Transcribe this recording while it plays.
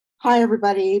Hi,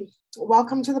 everybody.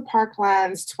 Welcome to the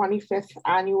Parkland's 25th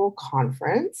Annual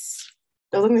Conference,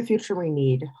 Building the Future We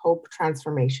Need, Hope,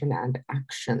 Transformation, and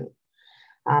Action.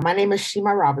 My name is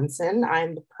Shima Robinson.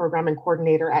 I'm the Programming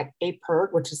Coordinator at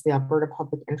APIRG, which is the Alberta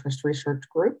Public Interest Research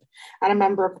Group, and a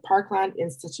member of the Parkland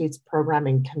Institute's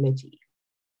Programming Committee.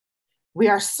 We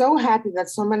are so happy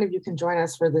that so many of you can join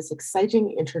us for this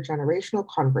exciting intergenerational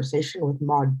conversation with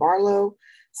Maude Barlow,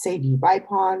 Sadie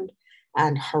Vipond,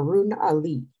 and Haruun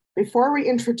Ali. Before we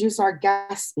introduce our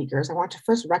guest speakers, I want to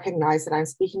first recognize that I'm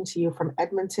speaking to you from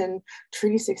Edmonton,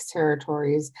 Treaty 6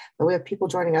 territories, but we have people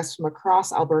joining us from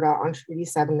across Alberta on Treaty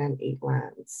 7 and 8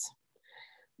 lands.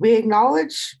 We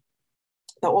acknowledge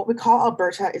that what we call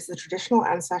Alberta is the traditional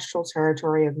ancestral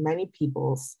territory of many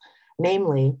peoples,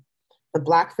 namely the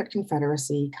Blackfoot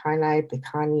Confederacy, Kainai,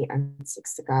 Piikani, and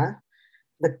Siksika,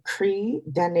 the Cree,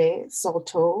 Dene,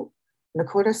 Saulteaux,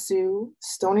 Nakota Sioux,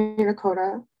 Stoney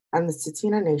Nakoda, and the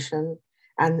Tsuut'ina Nation,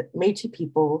 and Métis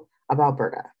people of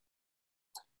Alberta.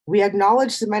 We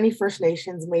acknowledge the many First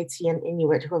Nations, Métis, and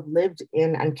Inuit who have lived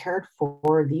in and cared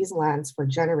for these lands for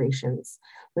generations.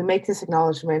 We make this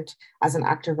acknowledgement as an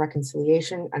act of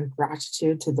reconciliation and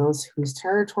gratitude to those whose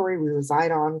territory we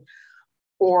reside on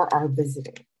or are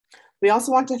visiting. We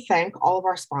also want to thank all of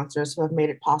our sponsors who have made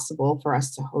it possible for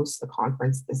us to host the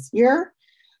conference this year.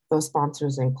 Those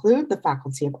sponsors include the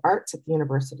Faculty of Arts at the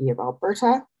University of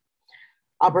Alberta,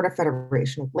 Alberta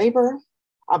Federation of Labor,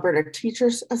 Alberta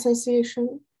Teachers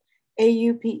Association,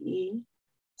 AUPE,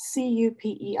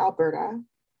 CUPE Alberta,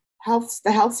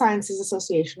 the Health Sciences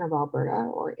Association of Alberta,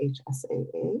 or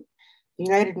HSAA, the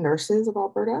United Nurses of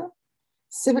Alberta,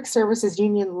 Civic Services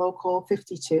Union Local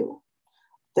 52,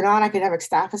 the Non-Academic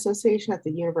Staff Association at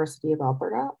the University of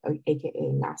Alberta,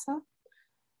 aka NASA,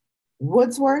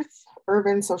 Woodsworth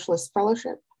Urban Socialist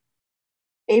Fellowship,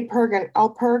 APIRG and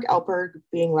LPIRG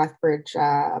being Lethbridge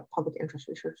Public Interest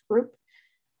Research Group,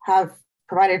 have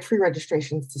provided free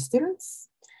registrations to students.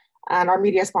 And our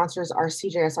media sponsors are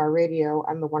CJSR Radio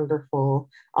and the wonderful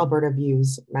Alberta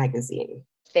Views magazine.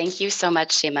 Thank you so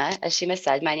much, Shima. As Shima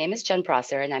said, my name is Jen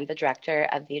Prosser, and I'm the director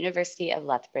of the University of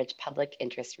Lethbridge Public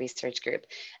Interest Research Group,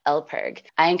 LPIRG.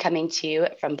 I am coming to you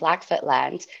from Blackfoot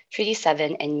Land, Treaty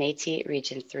 7 and Métis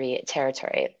Region 3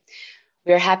 territory.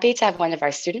 We are happy to have one of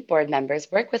our student board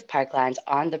members work with Parkland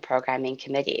on the programming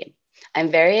committee.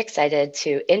 I'm very excited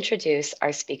to introduce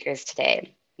our speakers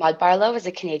today. Maude Barlow is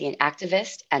a Canadian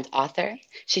activist and author.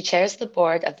 She chairs the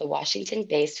board of the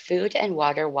Washington-based Food and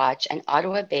Water Watch and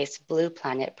Ottawa-based Blue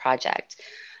Planet Project.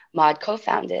 Maude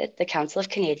co-founded the Council of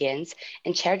Canadians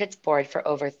and chaired its board for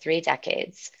over 3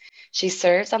 decades. She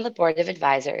serves on the board of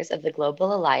advisors of the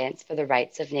Global Alliance for the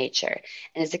Rights of Nature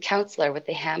and is a counselor with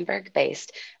the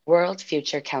Hamburg-based World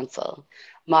Future Council.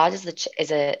 Maude is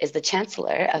the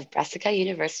chancellor of Breceka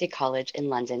University College in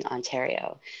London,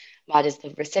 Ontario. Maude is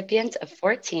the recipient of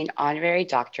 14 honorary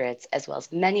doctorates as well as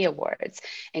many awards,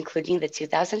 including the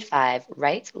 2005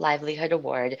 Right Livelihood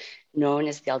Award, known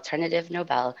as the Alternative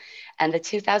Nobel, and the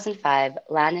 2005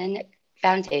 Lannan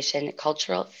Foundation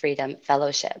Cultural Freedom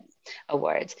Fellowship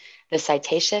Award, the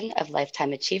Citation of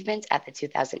Lifetime Achievement at the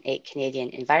 2008 Canadian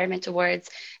Environment Awards,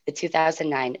 the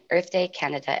 2009 Earth Day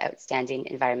Canada Outstanding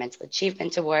Environmental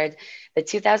Achievement Award, the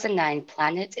 2009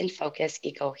 Planet in Focus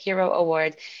Eco Hero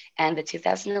Award, and the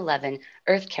 2011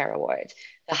 Earth Care Award,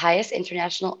 the highest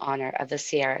international honor of the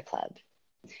Sierra Club.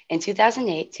 In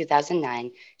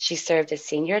 2008-2009, she served as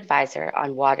senior advisor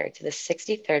on water to the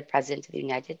 63rd President of the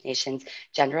United Nations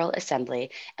General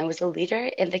Assembly and was a leader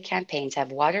in the campaign to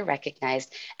have water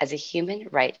recognized as a human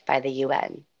right by the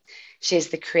UN. She is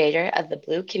the creator of the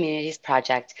Blue Communities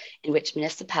Project, in which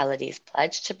municipalities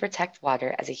pledge to protect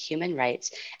water as a human right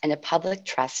and a public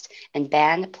trust and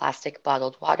ban plastic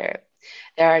bottled water.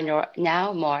 There are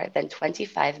now more than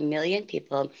 25 million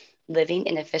people living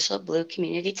in official Blue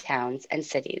community towns and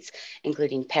cities,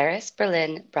 including Paris,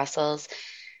 Berlin, Brussels,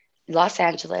 Los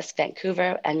Angeles,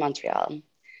 Vancouver, and Montreal.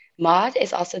 Maude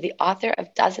is also the author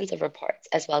of dozens of reports,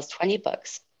 as well as 20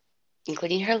 books,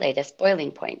 including her latest,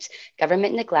 Boiling Point,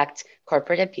 Government Neglect,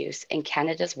 Corporate Abuse, and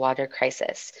Canada's Water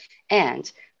Crisis, and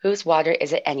Whose Water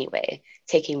Is It Anyway?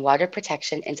 Taking Water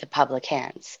Protection into Public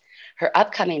Hands. Her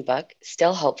upcoming book,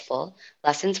 Still Hopeful,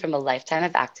 Lessons from a Lifetime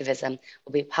of Activism,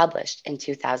 will be published in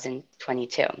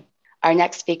 2022. Our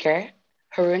next speaker,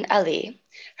 Haruun Ali.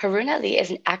 Haruun Ali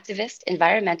is an activist,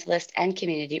 environmentalist, and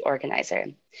community organizer.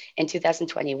 In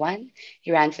 2021,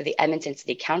 he ran for the Edmonton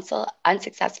City Council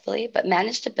unsuccessfully, but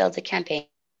managed to build a campaign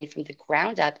from the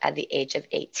ground up at the age of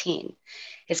 18.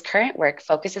 His current work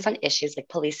focuses on issues like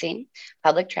policing,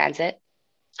 public transit,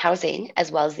 housing,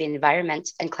 as well as the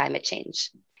environment and climate change.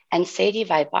 And Sadie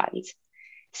Vipond.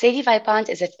 Sadie Vipond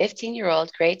is a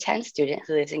 15-year-old grade 10 student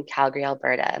who lives in Calgary,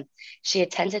 Alberta. She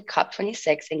attended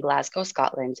COP26 in Glasgow,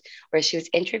 Scotland, where she was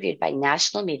interviewed by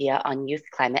national media on youth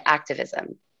climate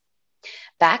activism.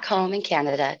 Back home in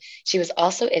Canada, she was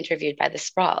also interviewed by The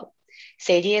Sprawl.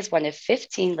 Sadie is one of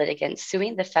 15 litigants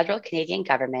suing the federal Canadian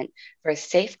government for a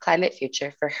safe climate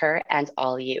future for her and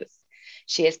all youth.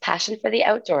 She has passion for the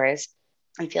outdoors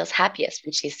and feels happiest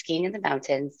when she's skiing in the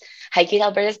mountains, hiking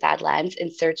Alberta's Badlands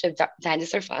in search of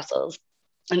dinosaur fossils,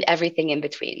 and everything in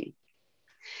between.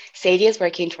 Sadie is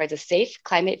working towards a safe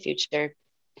climate future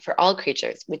for all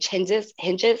creatures, which hinges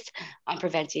on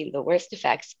preventing the worst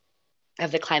effects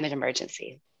of the climate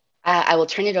emergency. I will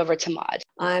turn it over to Maude.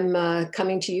 I'm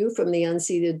coming to you from the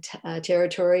unceded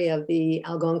territory of the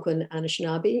Algonquin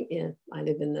Anishinaabe. I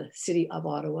live in the city of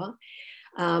Ottawa.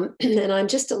 And I'm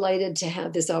just delighted to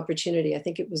have this opportunity. I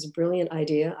think it was a brilliant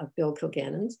idea of Bill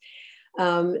Kilgannon's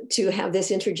to have this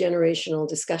intergenerational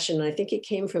discussion. I think it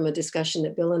came from a discussion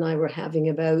that Bill and I were having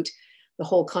about the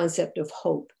whole concept of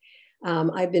hope.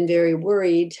 I've been very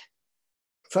worried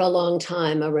for a long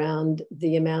time around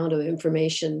the amount of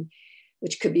information,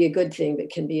 which could be a good thing,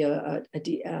 but can be a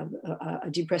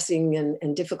depressing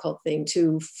and difficult thing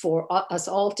too for us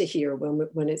all to hear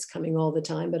when it's coming all the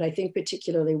time. But I think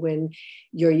particularly when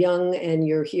you're young and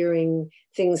you're hearing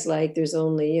things like there's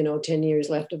only 10 years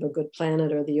left of a good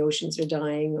planet, or the oceans are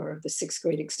dying, or the sixth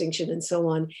great extinction, and so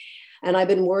on. And I've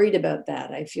been worried about that.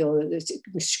 I feel it's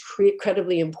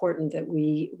incredibly important that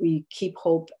we keep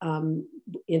hope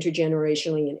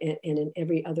intergenerationally and in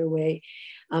every other way.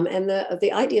 And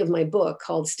the idea of my book,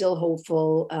 called Still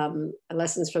Hopeful,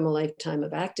 Lessons from a Lifetime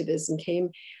of Activism, came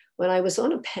when I was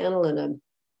on a panel in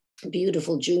a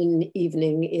beautiful June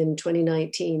evening in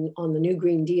 2019 on the New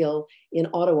Green Deal in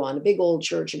Ottawa, in a big old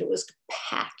church, and it was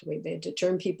packed. We had to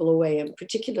turn people away, and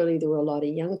particularly there were a lot of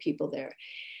young people there,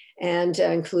 and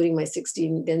including my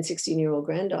 16-year-old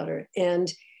granddaughter.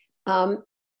 And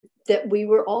that we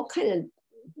were all kind of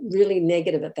really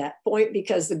negative at that point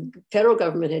because the federal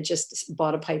government had just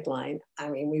bought a pipeline. I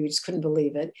mean, we just couldn't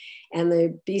believe it. And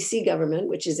the BC government,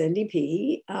 which is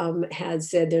NDP, had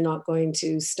said they're not going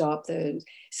to stop the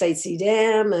Site C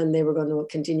Dam, and they were going to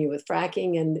continue with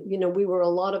fracking. And, we were, a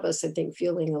lot of us, I think,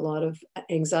 feeling a lot of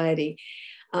anxiety.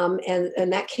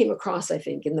 And that came across, I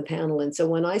think, in the panel. And so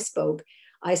when I spoke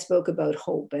about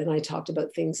hope, and I talked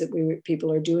about things that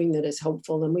people are doing that is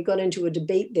hopeful. And we got into a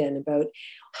debate then about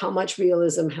how much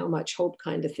realism, how much hope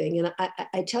kind of thing. And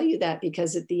I tell you that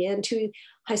because at the end, two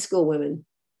high school women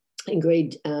in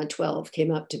grade 12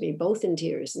 came up to me, both in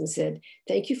tears, and said,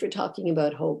 "Thank you for talking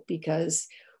about hope, because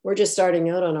we're just starting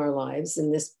out on our lives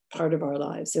in this part of our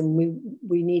lives. And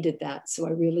we needed that." So I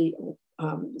really,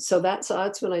 so that's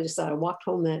when I decided. I walked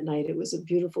home that night. It was a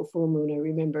beautiful full moon, I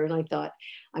remember. And I thought,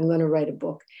 I'm going to write a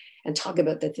book and talk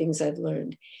about the things I've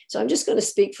learned. So I'm just going to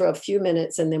speak for a few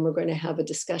minutes, and then we're going to have a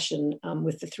discussion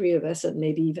with the three of us, and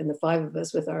maybe even the five of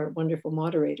us with our wonderful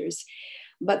moderators.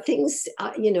 But things,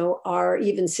 are,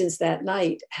 even since that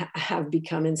night, have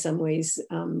become in some ways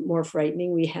more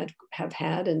frightening. We have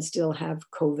had and still have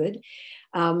COVID.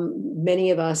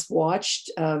 Many of us watched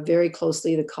very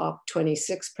closely the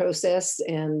COP26 process,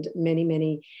 and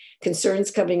many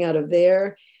concerns coming out of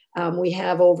there. We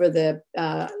have, over the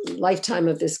lifetime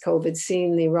of this COVID,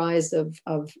 seen the rise of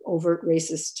overt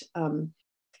racist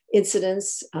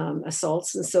incidents,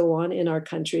 assaults, and so on in our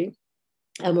country.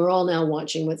 And we're all now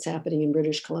watching what's happening in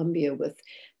British Columbia with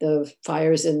the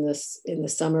fires in the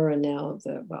summer, and now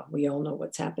we all know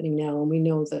what's happening now, and we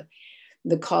know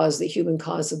the human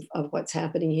cause of what's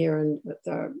happening here, and with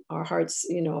our hearts,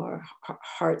 our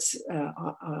hearts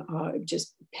are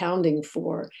just pounding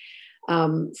for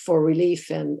relief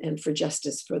and for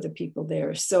justice for the people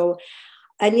there. So,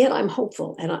 and yet I'm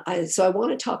hopeful. And so I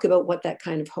want to talk about what that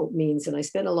kind of hope means. And I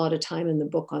spent a lot of time in the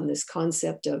book on this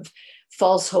concept of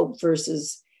false hope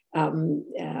versus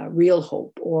real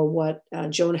hope, or what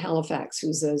Joan Halifax,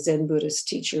 who's a Zen Buddhist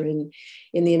teacher in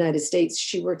the United States,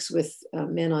 she works with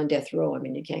men on death row. I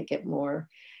mean, you can't get more,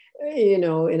 in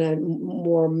a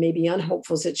more maybe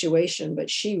unhopeful situation,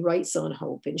 but she writes on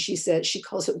hope, and she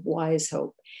calls it wise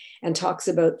hope, and talks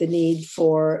about the need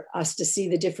for us to see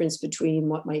the difference between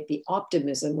what might be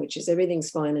optimism, which is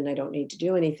everything's fine and I don't need to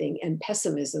do anything, and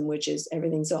pessimism, which is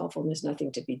everything's awful and there's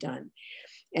nothing to be done.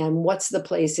 And what's the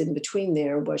place in between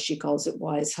there? Well, she calls it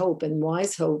wise hope. And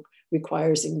wise hope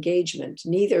requires engagement.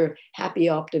 Neither happy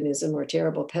optimism or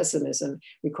terrible pessimism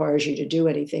requires you to do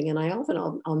anything. And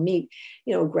I'll meet,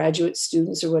 graduate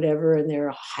students or whatever, and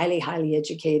they're highly, highly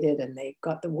educated and they've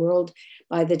got the world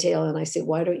by the tail. And I say,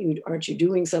 aren't you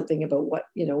doing something about what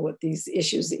these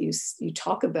issues that you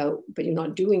talk about, but you're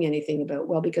not doing anything about?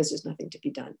 Well, because there's nothing to be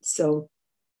done. So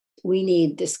we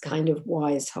need this kind of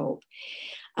wise hope.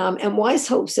 And wise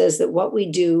hope says that what we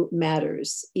do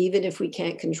matters, even if we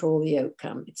can't control the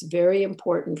outcome. It's very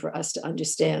important for us to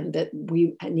understand that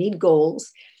we need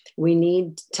goals, we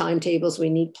need timetables, we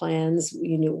need plans.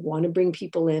 We want to bring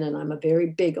people in, and I'm a very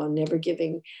big on never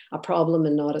giving a problem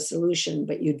and not a solution.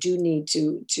 But you do need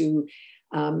to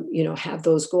have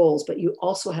those goals. But you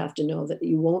also have to know that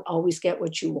you won't always get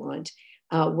what you want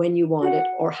when you want it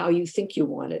or how you think you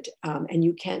want it, and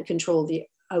you can't control the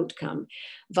outcome.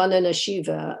 Vandana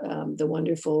Shiva, the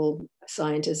wonderful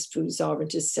scientist, food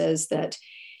sovereigntist, says that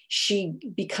she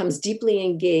becomes deeply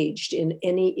engaged in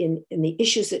the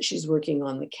issues that she's working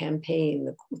on, the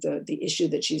campaign, the issue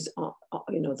that she's on,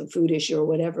 the food issue or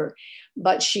whatever,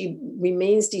 but she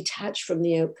remains detached from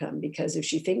the outcome, because if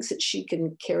she thinks that she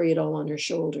can carry it all on her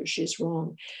shoulders, she's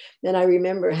wrong. And I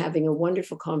remember having a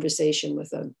wonderful conversation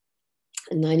with a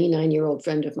 99-year-old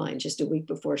friend of mine just a week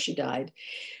before she died.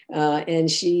 And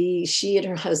she and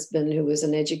her husband, who was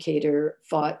an educator,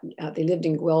 fought. They lived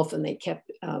in Guelph, and they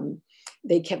kept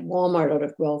Walmart out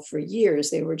of Guelph for years.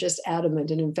 They were just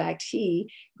adamant. And in fact,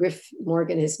 Griff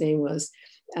Morgan, his name was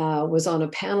on a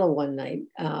panel one night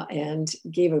and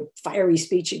gave a fiery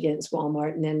speech against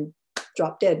Walmart, and then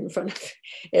dropped dead in front of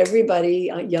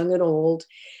everybody, young and old.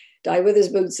 Died with his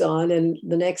boots on. And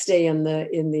the next day in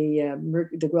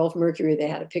the Guelph Mercury, they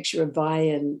had a picture of Vi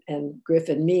and Griff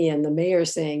and me, and the mayor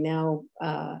saying, now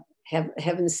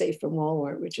heaven's safe from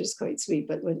Walmart, which was quite sweet.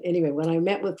 But when I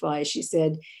met with Vi, she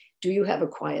said, do you have a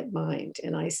quiet mind?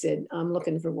 And I said, I'm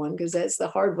looking for one, because that's the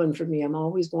hard one for me. I'm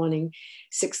always wanting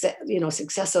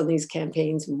success on these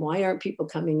campaigns. And why aren't people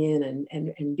coming in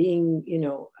and being,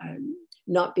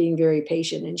 not being very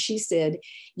patient? And she said,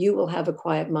 you will have a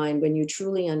quiet mind when you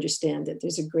truly understand that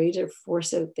there's a greater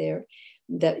force out there,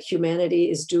 that humanity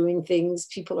is doing things,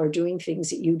 people are doing things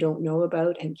that you don't know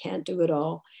about and can't do it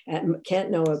all, and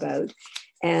can't know about.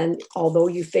 And although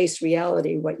you face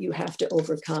reality, what you have to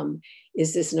overcome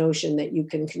is this notion that you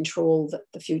can control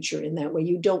the future in that way.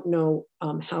 You don't know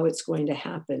how it's going to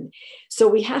happen. So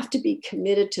we have to be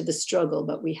committed to the struggle,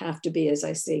 but we have to be, as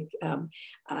I say,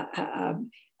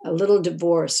 a little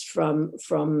divorced from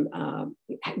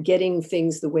getting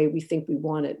things the way we think we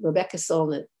want it. Rebecca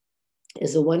Solnit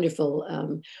is a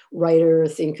wonderful writer,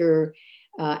 thinker,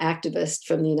 activist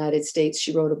from the United States.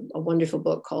 She wrote a wonderful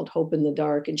book called Hope in the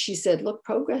Dark. And she said, look,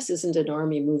 progress isn't an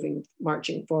army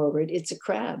marching forward. It's a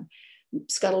crab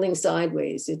scuttling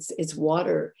sideways. It's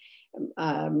water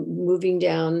moving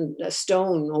down a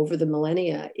stone over the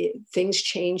millennia. Things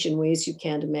change in ways you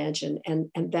can't imagine.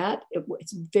 And that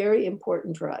it's very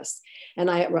important for us. And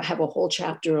I have a whole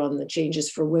chapter on the changes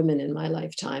for women in my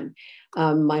lifetime.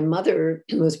 My mother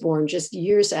was born just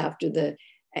years after the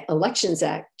Elections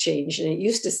Act changed. And it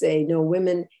used to say, no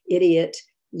women, idiot,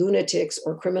 lunatics,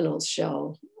 or criminals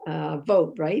shall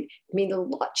vote, right? I mean, a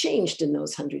lot changed in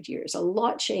those 100 years. A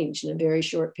lot changed in a very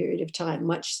short period of time.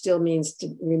 Much still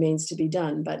remains to be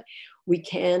done, but we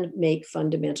can make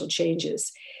fundamental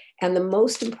changes. And the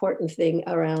most important thing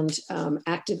around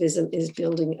activism is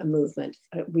building a movement.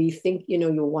 We think,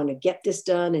 you'll want to get this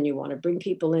done and you want to bring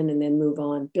people in and then move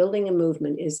on. Building a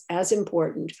movement is as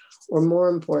important or more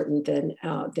important than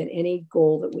any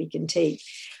goal that we can take.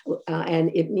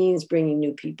 And it means bringing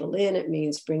new people in. It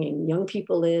means bringing young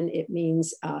people in. It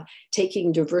means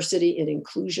taking diversity and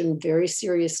inclusion very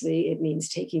seriously. It means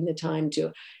taking the time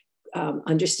to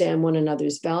understand one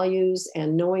another's values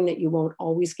and knowing that you won't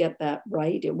always get that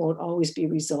right. It won't always be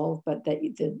resolved, but that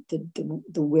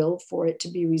the will for it to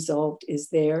be resolved is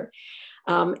there.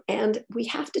 And we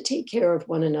have to take care of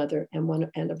one another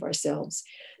and of ourselves.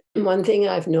 One thing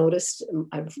I've noticed,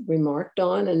 I've remarked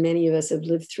on, and many of us have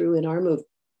lived through in our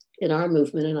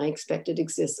movement, and I expect it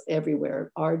exists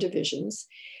everywhere, are divisions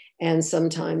and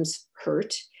sometimes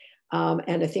hurt.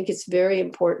 And I think it's very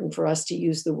important for us to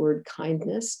use the word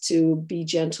kindness, to be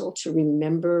gentle, to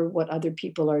remember what other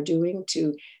people are doing,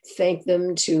 to thank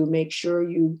them, to make sure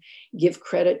you give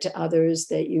credit to others,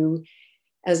 that you,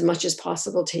 as much as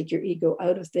possible, take your ego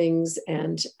out of things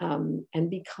and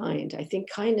be kind. I think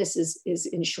kindness is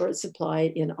in short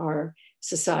supply in our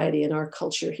society, in our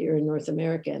culture here in North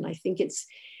America. And I think it's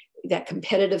that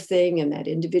competitive thing and that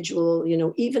individual,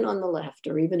 even on the left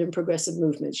or even in progressive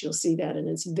movements, you'll see that. And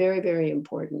it's very, very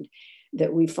important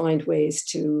that we find ways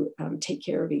to take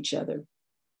care of each other.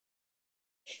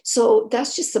 So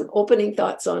that's just some opening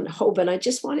thoughts on hope. And I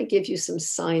just want to give you some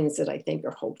signs that I think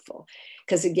are hopeful.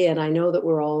 Because again, I know that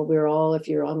we're all, if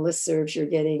you're on listservs, you're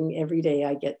getting every day,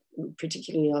 I get,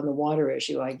 particularly on the water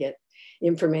issue, I get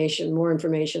more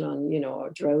information on,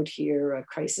 a drought here, a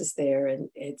crisis there, and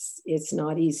it's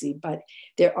not easy, but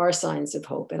there are signs of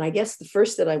hope. And I guess the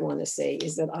first that I want to say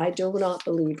is that I do not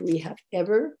believe we have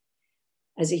ever,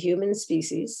 as a human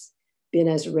species, been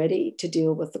as ready to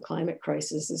deal with the climate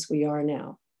crisis as we are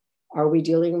now. Are we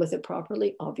dealing with it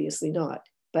properly? Obviously not.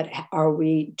 But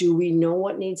do we know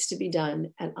what needs to be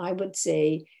done? And I would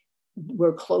say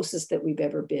we're closest that we've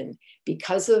ever been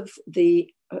because of the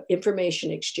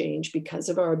information exchange, because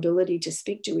of our ability to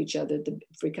speak to each other,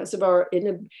 because of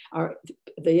the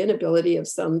inability of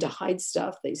some to hide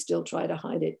stuff. They still try to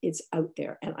hide it. It's out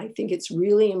there. And I think it's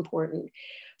really important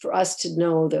for us to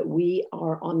know that we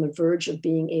are on the verge of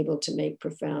being able to make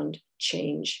profound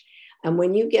change. And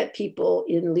when you get people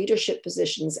in leadership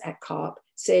positions at COP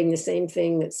saying the same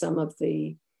thing that some of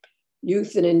the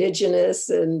youth and Indigenous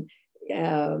and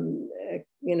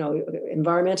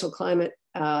environmental climate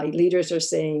leaders are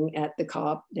saying at the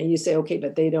COP, and you say, okay,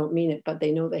 but they don't mean it, but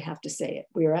they know they have to say it.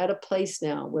 We are at a place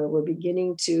now where we're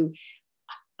beginning to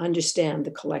understand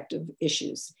the collective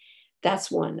issues.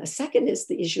 That's one. A second is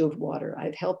the issue of water.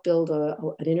 I've helped build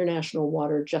an international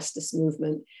water justice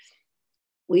movement.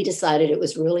 We decided it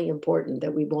was really important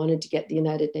that we wanted to get the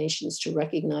United Nations to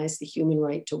recognize the human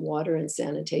right to water and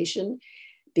sanitation,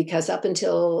 because up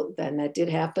until then, that did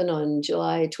happen on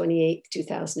July 28,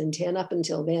 2010, up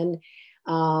until then,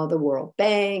 the World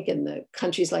Bank and the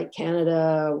countries like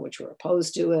Canada, which were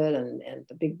opposed to it, and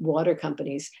the big water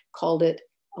companies called it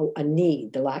a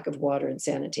need. The lack of water and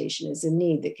sanitation is a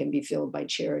need that can be filled by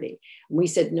charity. And we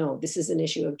said, no, this is an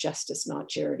issue of justice, not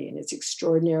charity. And it's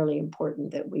extraordinarily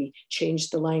important that we change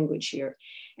the language here.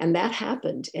 And that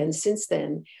happened. And since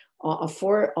then,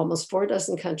 almost 4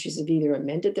 dozen countries have either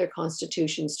amended their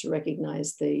constitutions to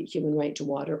recognize the human right to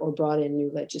water or brought in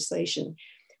new legislation.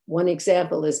 One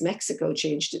example is Mexico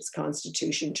changed its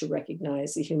constitution to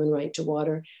recognize the human right to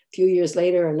water. A few years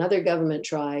later, another government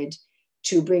tried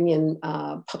to bring in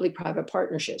public-private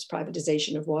partnerships,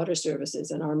 privatization of water services.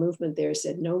 And our movement there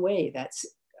said, no way, that's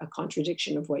a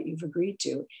contradiction of what you've agreed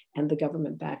to. And the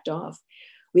government backed off.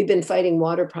 We've been fighting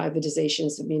water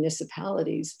privatizations of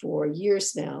municipalities for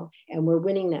years now, and we're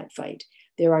winning that fight.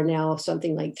 There are now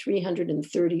something like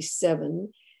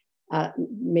 337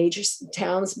 major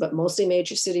towns, but mostly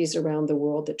major cities around the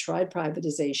world that tried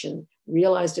privatization,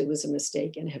 realized it was a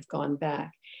mistake, and have gone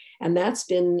back. And that's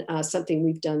been something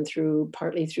we've done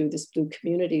partly through this Blue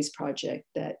Communities project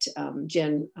that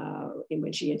Jen,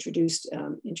 when she introduced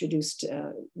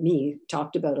me,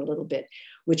 talked about a little bit,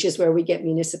 which is where we get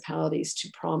municipalities to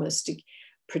promise to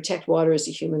protect water as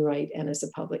a human right and as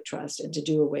a public trust, and to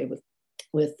do away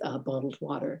with bottled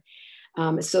water.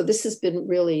 So this has been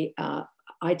really,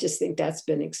 I just think that's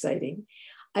been exciting.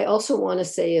 I also want to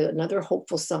say another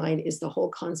hopeful sign is the whole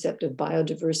concept of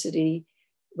biodiversity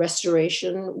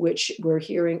restoration, which we're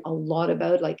hearing a lot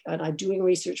about. And I'm doing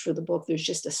research for the book, there's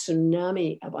just a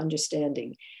tsunami of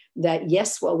understanding that,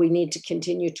 yes, while we need to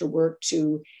continue to work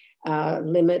to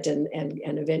limit and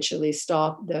eventually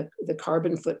stop the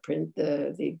carbon footprint,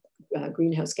 the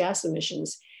greenhouse gas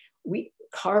emissions,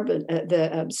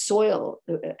 the soil,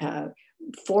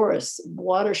 forests,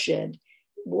 watershed,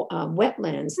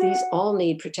 wetlands, these all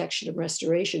need protection and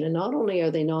restoration. And not only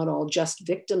are they not all just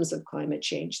victims of climate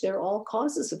change, they're all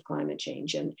causes of climate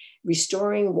change. And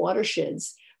restoring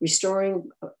watersheds,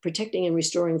 protecting and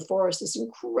restoring forests is an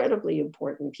incredibly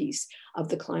important piece of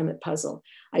the climate puzzle.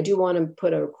 I do want to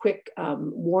put a quick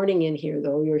warning in here,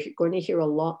 though. You're going to hear a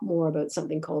lot more about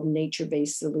something called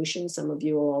nature-based solutions. Some of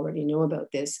you will already know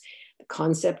about this. The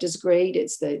concept is great.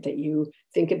 It's that you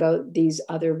think about these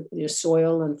other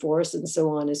soil and forest and so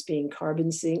on as being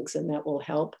carbon sinks, and that will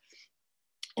help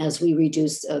as we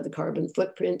reduce the carbon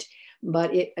footprint. But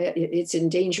it's in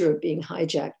danger of being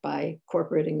hijacked by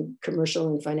corporate and commercial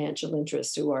and financial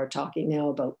interests who are talking now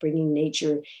about bringing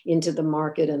nature into the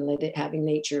market and having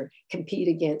nature compete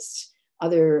against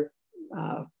other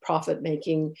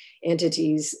profit-making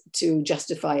entities to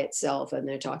justify itself. And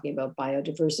they're talking about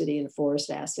biodiversity and forest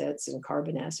assets and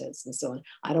carbon assets and so on.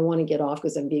 I don't want to get off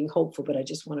because I'm being hopeful, but I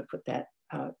just want to put that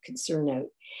concern out.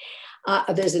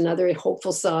 There's another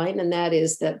hopeful sign, and that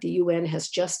is that the UN has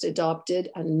just adopted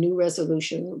a new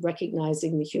resolution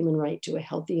recognizing the human right to a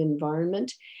healthy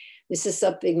environment. This is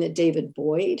something that David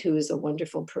Boyd, who is a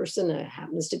wonderful person,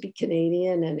 happens to be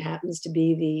Canadian and he's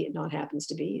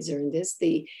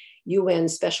the UN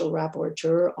Special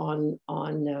Rapporteur on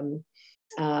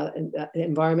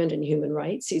environment and human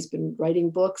rights. He's been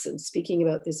writing books and speaking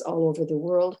about this all over the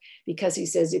world because he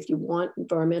says if you want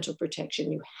environmental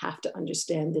protection, you have to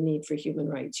understand the need for human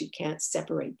rights. You can't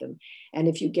separate them. And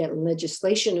if you get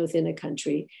legislation within a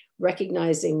country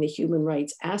recognizing the human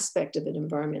rights aspect of an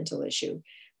environmental issue,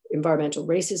 environmental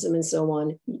racism and so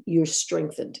on, you're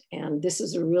strengthened. And this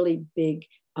is a really big,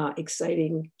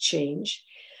 exciting change.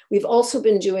 We've also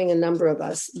been doing, a number of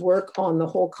us, work on the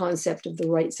whole concept of the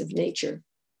rights of nature.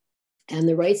 And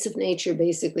the rights of nature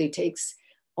basically takes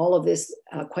all of this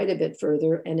quite a bit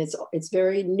further. And it's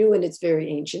very new and it's very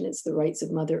ancient. It's the rights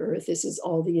of Mother Earth. This is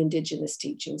all the indigenous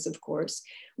teachings, of course,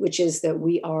 which is that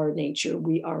we are nature,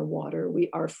 we are water, we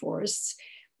are forests.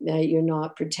 Now, you're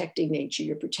not protecting nature,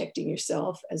 you're protecting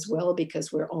yourself as well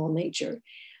because we're all nature.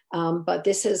 But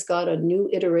this has got a new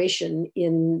iteration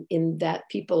in that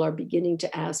people are beginning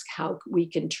to ask how we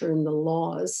can turn the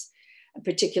laws,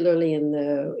 particularly in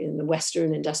the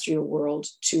Western industrial world,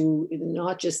 to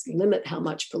not just limit how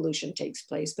much pollution takes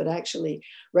place, but actually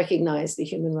recognize the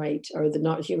human right, or the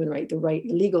not human right, the right,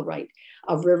 legal right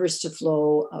of rivers to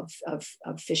flow,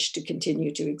 of fish to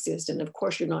continue to exist. And of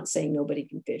course, you're not saying nobody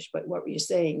can fish, but what you're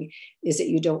saying is that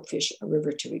you don't fish a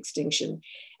river to extinction.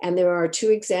 And there are two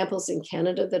examples in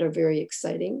Canada that are very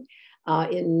exciting.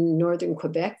 In northern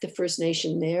Quebec, the First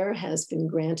Nation there has been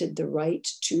granted the right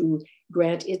to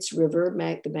grant its river,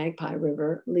 the Magpie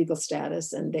River, legal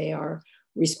status, and they are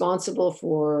responsible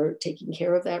for taking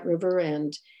care of that river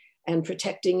and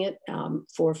protecting it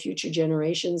for future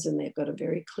generations, and they've got a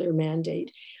very clear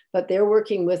mandate. But they're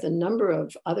working with a number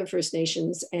of other First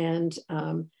Nations and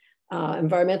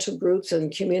environmental groups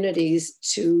and communities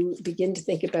to begin to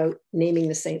think about naming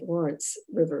the St. Lawrence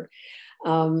River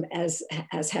as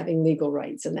having legal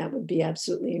rights. And that would be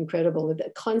absolutely incredible.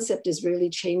 The concept is really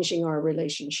changing our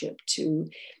relationship to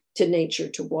nature,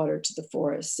 to water, to the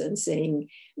forests, and saying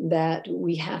that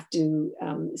we have to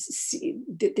see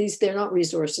they're not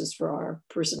resources for our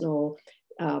personal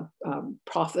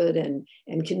profit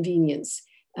and convenience,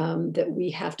 that we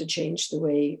have to change the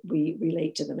way we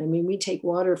relate to them. I mean, we take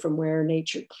water from where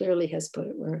nature clearly has put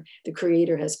it, where the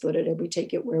Creator has put it, and we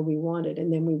take it where we want it,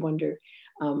 and then we wonder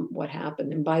what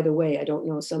happened. And by the way, I don't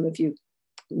know, some of you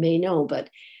may know,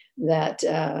 but that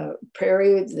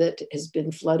prairie that has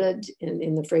been flooded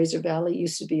in the Fraser Valley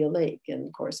used to be a lake. And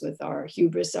of course, with our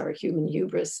hubris, our human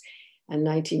hubris, in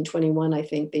 1921, I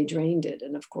think they drained it.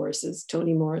 And of course, as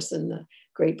Toni Morrison, the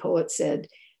great poet, said,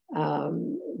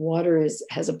 water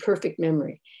has a perfect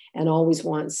memory and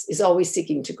is always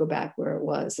seeking to go back where it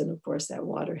was. And of course, that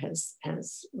water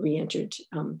has re-entered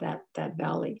that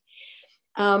valley.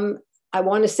 I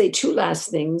want to say two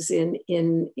last things in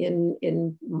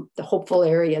the hopeful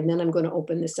area, and then I'm going to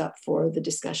open this up for the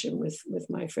discussion with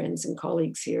my friends and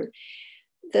colleagues here.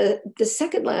 The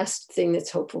second last thing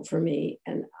that's hopeful for me,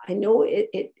 and I know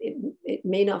it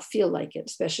may not feel like it,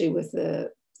 especially with the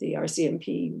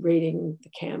RCMP raiding the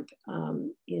camp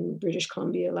in British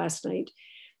Columbia last night,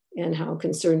 and how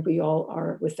concerned we all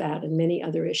are with that and many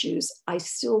other issues. I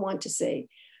still want to say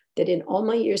that in all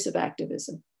my years of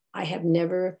activism, I have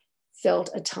never felt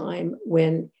a time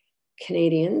when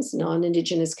Canadians,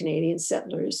 non-Indigenous Canadian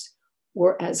settlers,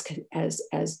 were as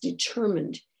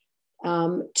determined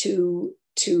to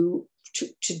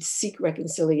seek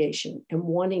reconciliation and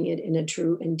wanting it in a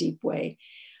true and deep way.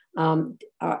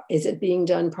 Is it being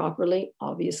done properly?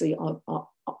 Obviously,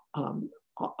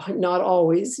 not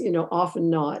always, often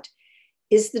not.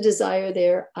 Is the desire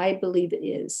there? I believe it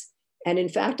is. And in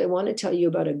fact, I want to tell you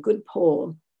about a good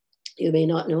poll you may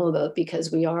not know about,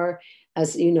 because we are,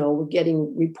 as you know, we're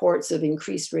getting reports of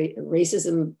increased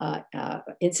racism,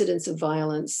 incidents of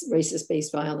violence,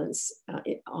 racist-based violence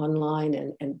online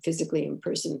and physically in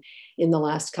person in the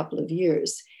last couple of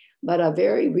years. But a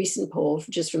very recent poll,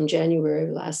 just from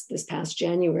January, this past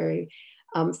January,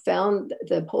 found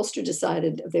the pollster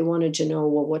decided they wanted to know,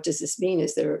 well, what does this mean?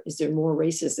 Is there more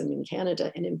racism in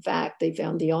Canada? And in fact, they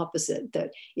found the opposite,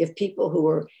 that if people who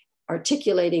were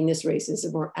articulating this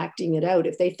racism or acting it out,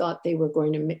 if they thought they were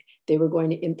going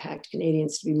to impact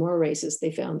Canadians to be more racist,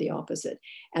 they found the opposite.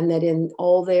 And that in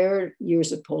all their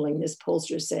years of polling, this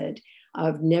pollster said,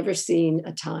 I've never seen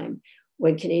a time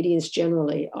when Canadians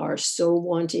generally are so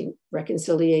wanting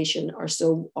reconciliation, are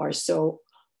so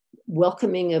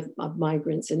welcoming of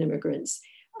migrants and immigrants,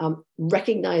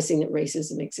 recognizing that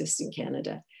racism exists in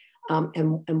Canada,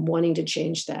 and wanting to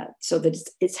change that, so that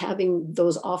it's having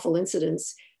those awful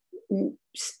incidents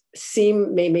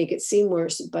may make it seem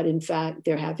worse, but in fact,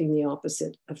 they're having the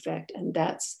opposite effect. And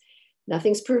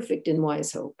nothing's perfect in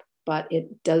Wise Hope, but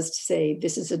it does say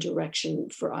this is a direction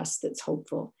for us that's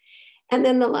hopeful. And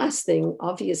then the last thing,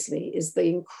 obviously, is the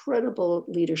incredible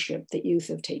leadership that youth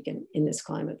have taken in this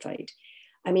climate fight.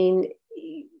 I mean,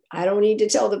 I don't need to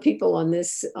tell the people on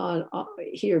this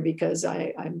here, because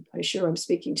I'm sure I'm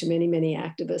speaking to many, many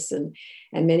activists and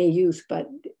many youth, but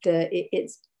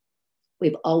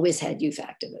we've always had youth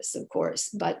activists, of course,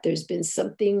 but there's been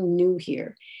something new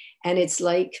here. And it's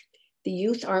like the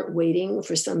youth aren't waiting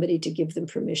for somebody to give them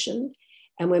permission.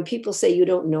 And when people say you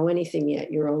don't know anything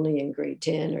yet, you're only in grade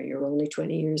 10 or you're only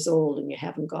 20 years old and you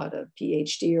haven't got a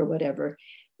PhD or whatever,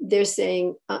 they're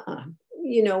saying,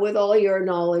 you know, with all your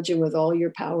knowledge and with all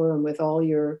your power and with all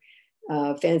your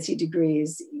fancy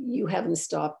degrees, you haven't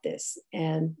stopped this.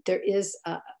 And there is,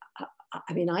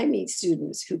 I mean, I meet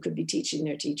students who could be teaching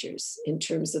their teachers in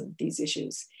terms of these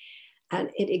issues. And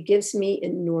it gives me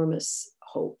enormous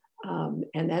hope.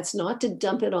 And that's not to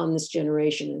dump it on this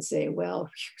generation and say, well,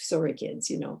 sorry, kids,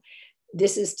 you know,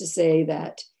 this is to say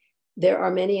that there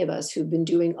are many of us who've been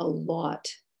doing a lot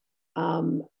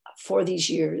for these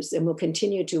years and will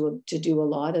continue to do a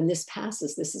lot. And this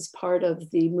passes. This is part of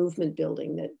the movement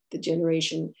building, that the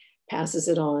generation passes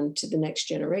it on to the next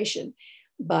generation.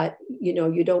 But, you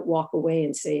know, you don't walk away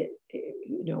and say,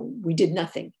 you know, we did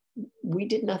nothing. We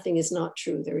did nothing is not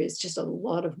true. There is just a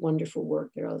lot of wonderful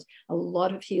work. There is a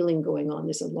lot of healing going on.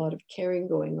 There's a lot of caring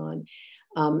going on.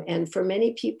 And for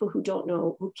many people who don't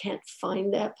know, who can't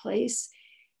find that place,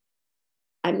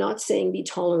 I'm not saying be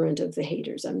tolerant of the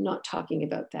haters. I'm not talking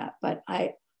about that. But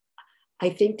I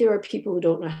think there are people who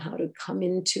don't know how to come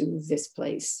into this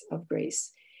place of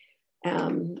grace.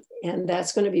 And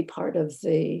that's going to be part of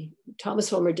Thomas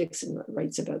Homer Dixon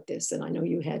writes about this. And I know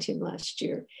you had him last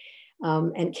year.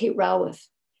 And Kate Raworth,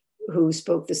 who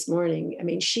spoke this morning, I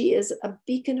mean, she is a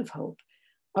beacon of hope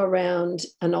around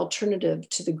an alternative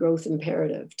to the growth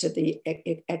imperative, to the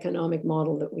economic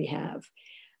model that we have.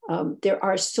 There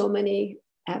are so many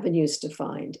avenues to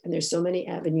find, and there's so many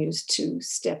avenues to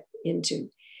step into.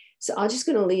 So I'm just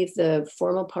going to leave the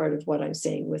formal part of what I'm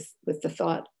saying with the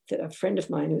thought that a friend of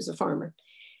mine who's a farmer,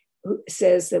 who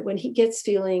says that when he gets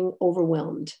feeling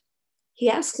overwhelmed, he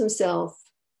asks himself,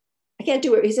 I can't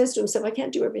do it. He says to himself, I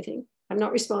can't do everything. I'm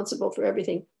not responsible for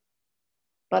everything.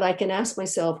 But I can ask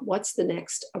myself, what's the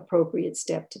next appropriate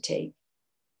step to take?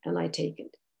 And I take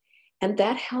it. And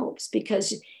that helps,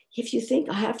 because if you think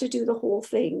I have to do the whole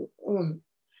thing,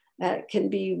 that can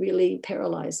be really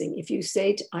paralyzing. If you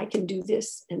say, I can do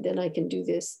this, and then I can do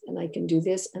this, and I can do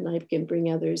this, and I can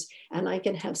bring others, and I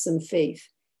can have some faith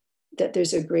that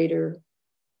there's a creator,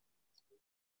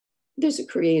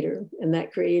 and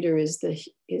that creator is the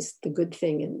good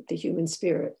thing in the human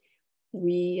spirit.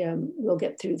 We will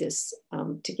get through this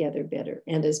together better.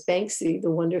 And as Banksy,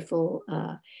 the wonderful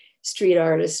street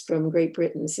artist from Great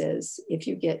Britain, says, if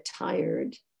you get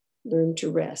tired, learn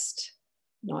to rest,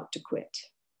 not to quit.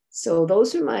 So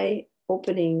those are my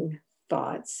opening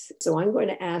thoughts. So I'm going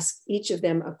to ask each of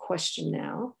them a question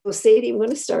now. So Sadie, I'm going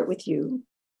to start with you.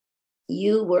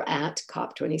 You were at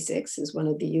COP26 as one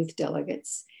of the youth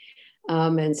delegates.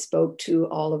 And spoke to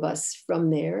all of us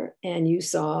from there, and you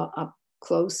saw up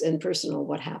close and personal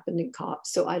what happened in COP.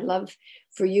 So I'd love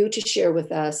for you to share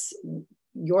with us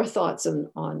your thoughts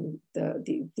on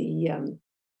the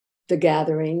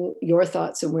gathering, your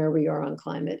thoughts on where we are on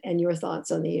climate, and your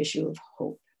thoughts on the issue of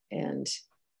hope and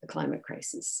the climate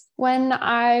crisis. When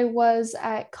I was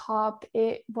at COP,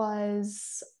 it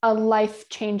was a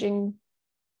life-changing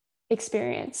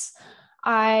experience.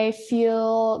 I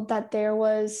feel that there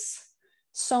was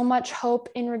so much hope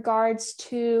in regards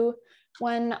to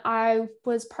when I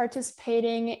was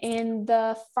participating in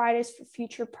the Fridays for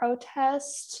Future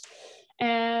protest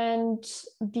and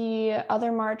the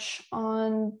other march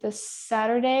on the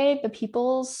Saturday, the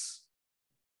People's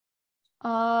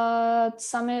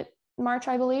Summit March,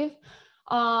 I believe.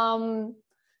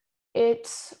 It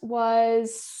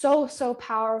was so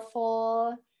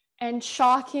powerful and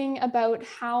shocking about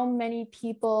how many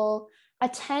people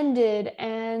attended.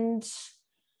 And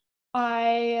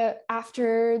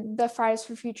after the Fridays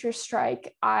for Future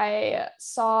strike, I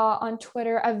saw on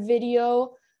Twitter a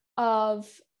video of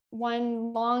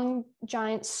one long,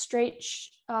 giant, straight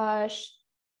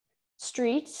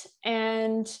street,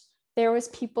 and there was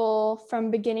people from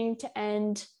beginning to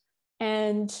end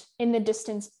and in the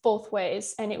distance both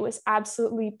ways, and it was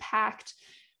absolutely packed.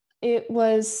 It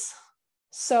was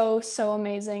so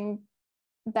amazing,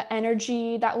 the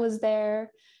energy that was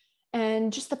there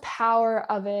and just the power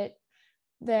of it.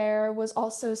 There was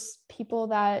also people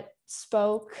that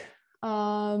spoke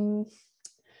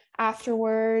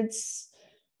afterwards,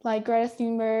 like Greta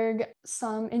Thunberg,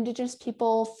 some Indigenous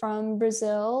people from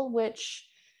Brazil, which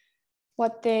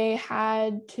what they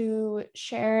had to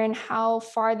share and how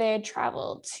far they had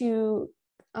traveled to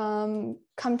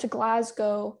come to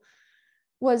Glasgow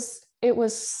was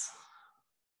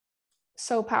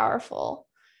so powerful.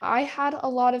 I had a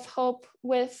lot of hope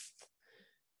with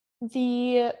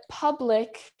the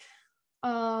public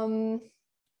and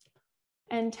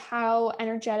how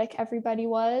energetic everybody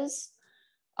was.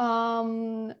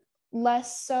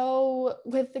 Less so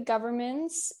with the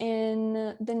governments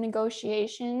in the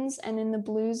negotiations and in the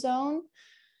blue zone.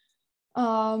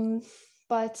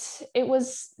 But it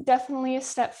was definitely a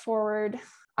step forward.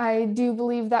 I do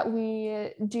believe that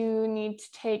we do need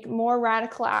to take more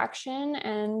radical action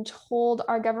and hold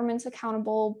our governments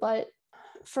accountable. But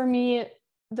for me,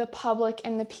 the public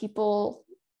and the people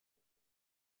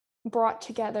brought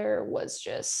together was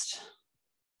just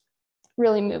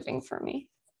really moving for me.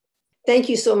 Thank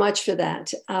you so much for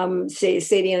that.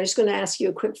 Sadie, I'm just going to ask you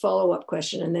a quick follow-up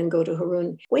question and then go to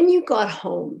Haruun. When you got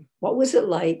home, what was it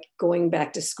like going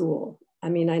back to school? I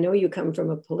mean, I know you come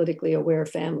from a politically aware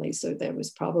family, so there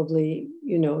was probably,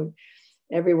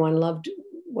 everyone loved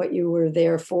what you were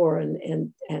there for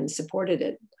and supported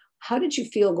it. How did you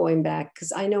feel going back?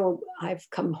 Because I know I've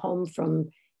come home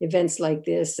from events like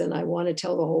this and I want to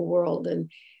tell the whole world,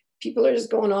 and people are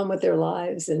just going on with their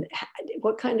lives. And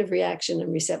what kind of reaction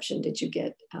and reception did you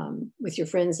get with your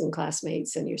friends and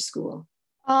classmates and your school?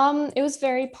 It was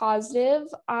very positive.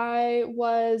 I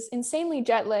was insanely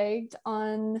jet lagged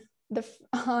on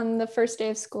the first day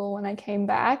of school when I came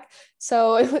back.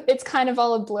 So it's kind of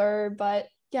all a blur, but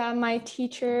yeah, my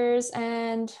teachers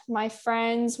and my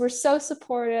friends were so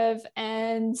supportive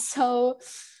and so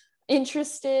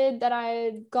interested that I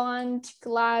had gone to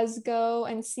Glasgow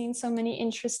and seen so many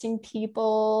interesting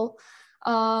people.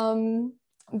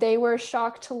 They were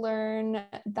shocked to learn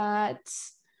that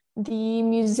the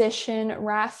musician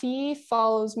Raffi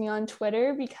follows me on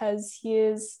Twitter because he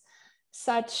is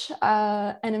such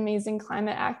an amazing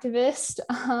climate activist.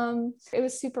 It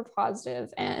was super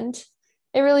positive and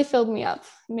it really filled me up,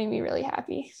 made me really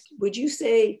happy. Would you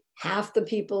say half the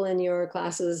people in your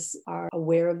classes are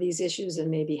aware of these issues and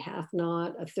maybe half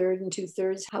not, a third and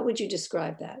 2/3? How would you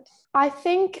describe that? I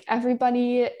think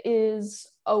everybody is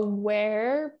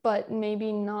aware, but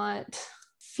maybe not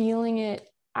feeling it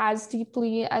as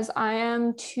deeply as I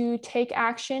am to take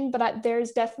action. But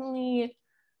there's definitely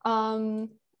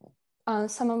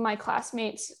some of my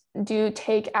classmates do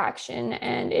take action,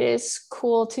 and it is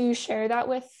cool to share that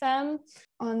with them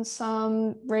on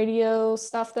some radio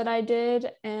stuff that I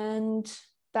did, and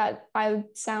that I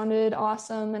sounded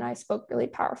awesome and I spoke really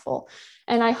powerful.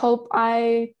 And I hope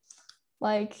I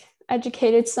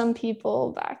educated some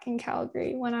people back in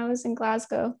Calgary when I was in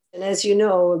Glasgow. And as you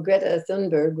know, Greta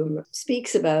Thunberg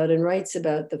speaks about and writes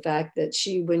about the fact that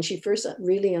when she first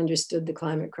really understood the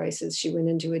climate crisis, she went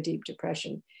into a deep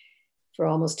depression for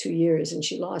almost 2 years, and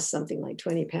she lost something like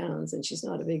 20 pounds, and she's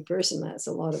not a big person. That's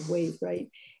a lot of weight, right?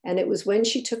 And it was when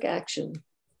she took action,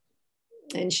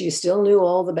 and she still knew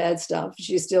all the bad stuff.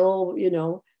 She still,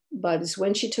 but it's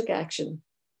when she took action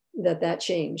that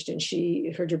changed, and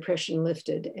her depression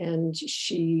lifted, and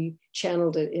she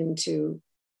channeled it into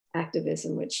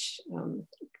activism, which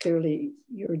clearly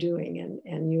you're doing,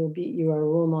 and you are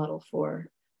a role model for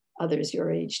others your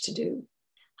age to do.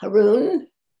 Haruun,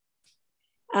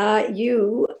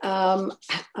 you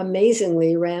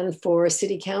amazingly ran for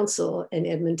city council in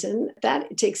Edmonton.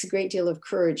 That takes a great deal of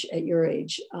courage at your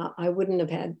age. I wouldn't have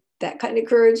had that kind of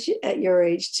courage at your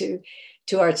age to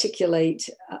articulate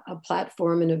a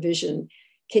platform and a vision.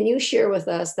 Can you share with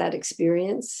us that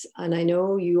experience? And I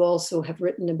know you also have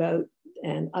written about,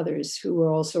 and others who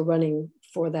are also running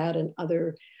for that and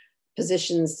other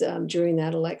positions during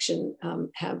that election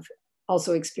have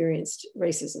also experienced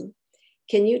racism.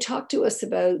 Can you talk to us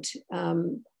about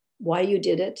why you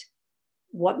did it,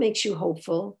 what makes you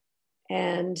hopeful,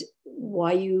 and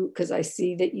why because I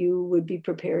see that you would be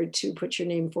prepared to put your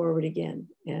name forward again,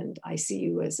 and I see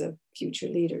you as a future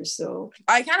leader. So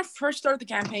I kind of first started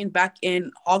the campaign back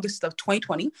in August of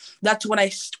 2020. That's when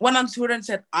I went on Twitter and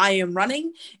said, I am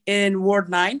running in Ward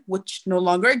 9, which no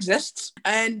longer exists.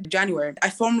 And January, I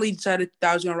formally decided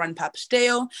that I was going to run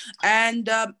Papasdale. And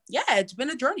it's been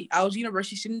a journey. I was a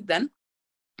university student then.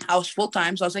 I was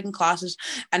full-time, so I was taking classes,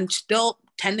 and still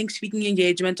attending speaking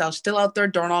engagements. I was still out there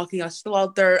door knocking. I was still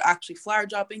out there actually flyer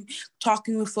dropping,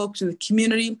 talking with folks in the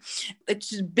community.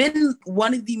 It's been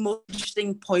one of the most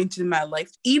interesting points in my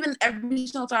life. Even every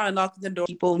single time I knock on the door,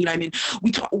 people, you know what I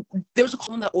mean? There's a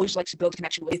common that always likes to build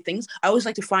connection with things. I always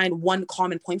like to find one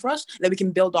common point for us that we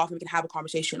can build off and we can have a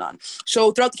conversation on.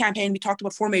 So throughout the campaign, we talked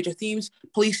about 4 major themes: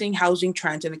 policing, housing,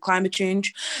 transit, and climate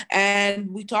change.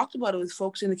 And we talked about it with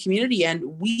folks in the community,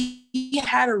 and we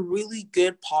had a really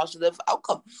good positive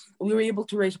outcome. We were able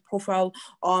to raise a profile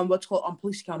on what's called on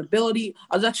police accountability.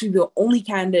 I was actually the only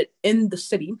candidate in the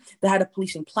city that had a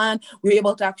policing plan. We were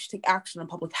able to actually take action on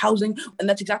public housing, and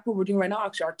that's exactly what we're doing right now.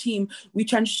 Actually, our team, we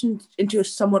transitioned into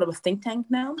somewhat of a think tank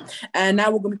now, and now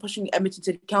we're going to be pushing Edmonton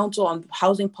City Council on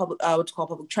housing, what's called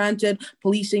public transit,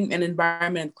 policing, and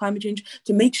environment and climate change,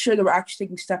 to make sure that we're actually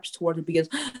taking steps towards it, because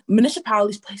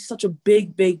municipalities play such a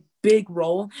big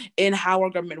role in how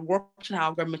our government works and how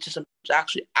our government systems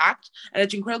actually act. And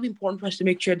it's incredibly important for us to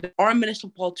make sure that our municipal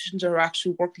politicians are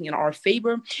actually working in our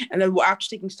favor, and that we're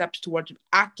actually taking steps towards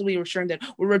actively ensuring that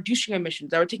we're reducing emissions,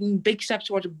 that we're taking big steps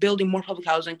towards building more public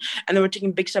housing, and that we're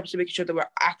taking big steps to making sure that we're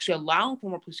actually allowing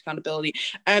for more police accountability,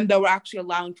 and that we're actually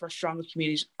allowing for stronger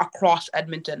communities across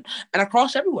Edmonton and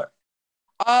across everywhere.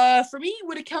 For me,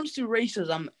 when it comes to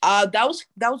racism, that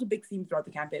was a big theme throughout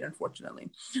the campaign. Unfortunately,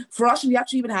 for us, we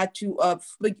actually even had to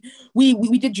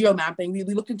we did geo mapping. We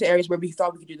looked into areas where we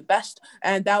thought we could do the best,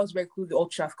 and that was very clearly the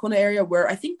Old Strathcona area, where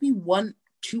I think we won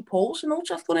 2 polls in the Old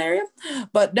Strathcona area.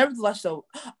 But nevertheless, though,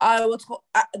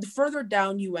 the further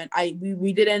down you went,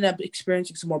 we did end up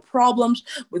experiencing some more problems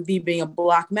with me being a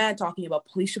Black man talking about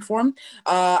police reform.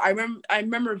 I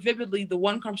remember vividly the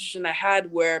one conversation I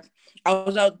had where I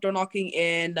was out door knocking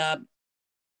in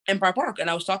Empire Park, and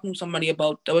I was talking to somebody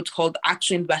about what's called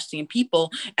actually investing in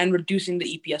people and reducing the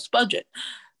EPS budget.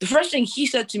 The first thing he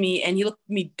said to me, and he looked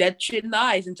me dead shit in the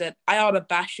eyes and said, "I ought to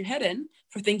bash your head in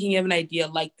for thinking of an idea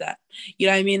like that." You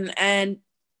know what I mean? And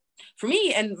for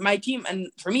me and my team, and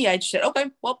for me, I just said, "Okay,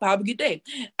 well, have a good day."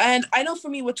 And I know for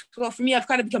me, I've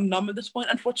kind of become numb at this point,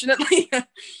 unfortunately.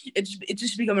 it's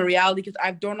just become a reality, because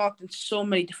I've door knocked in so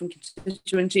many different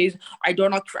constituencies. I door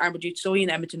knocked for Amberjade Soy in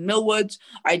Edmonton Millwoods.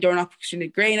 I door knocked for Christina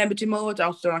Gray in Edmonton Millwoods. I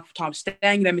also door knocked for Tom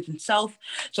Stang in Edmonton South.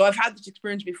 So I've had this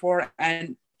experience before,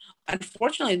 and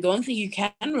unfortunately, the only thing you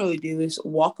can really do is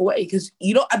walk away, because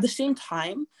you don't, at the same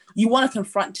time, you want to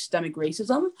confront systemic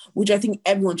racism, which I think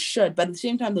everyone should. But at the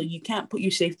same time, though, you can't put your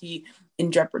safety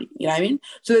in jeopardy. You know what I mean?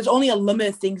 So there's only a limit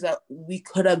of things that we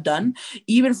could have done.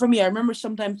 Even for me, I remember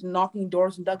sometimes knocking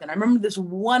doors in Duncan. I remember this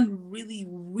one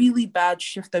really bad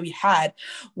shift that we had,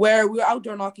 where we were out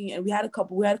door knocking, and we had a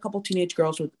couple teenage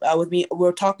girls with me. We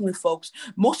were talking with folks.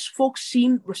 Most folks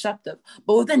seemed receptive,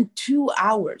 but within 2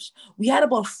 hours, we had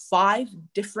about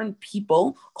 5 different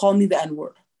people call me the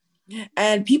N-word,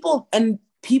 and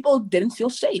people didn't feel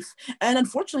safe. And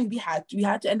unfortunately, we had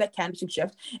to end that canvassing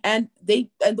shift, and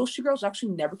those 2 girls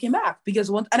actually never came back,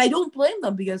 and I don't blame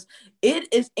them, because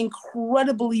it is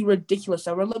incredibly ridiculous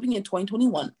that we're living in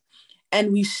 2021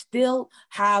 and we still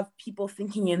have people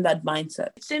thinking in that mindset.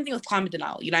 Same thing with climate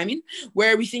denial, you know what I mean?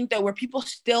 Where people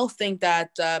still think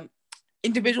that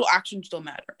individual actions don't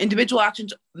matter. Individual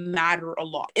actions matter a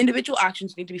lot. Individual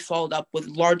actions need to be followed up with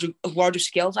larger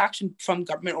scales action from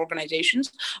government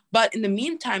organizations. But in the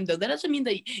meantime, though, that doesn't mean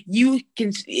that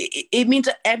it means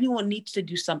that everyone needs to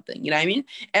do something. You know what I mean?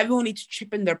 Everyone needs to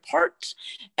chip in their parts.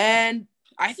 And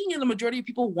I think the majority of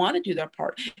people want to do their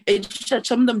part. It's just that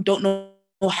some of them don't know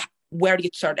where to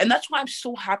get started. And that's why I'm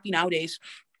so happy nowadays.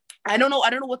 I don't know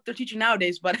what they're teaching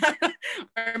nowadays, but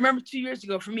I remember 2 years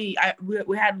ago, for me,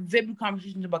 we had vivid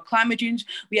conversations about climate change.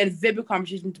 We had vivid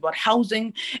conversations about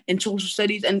housing and social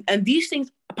studies, and these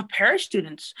things prepare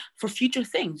students for future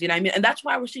things, you know what I mean? And that's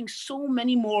why we're seeing so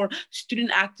many more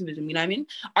student activism, you know what I mean?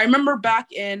 I remember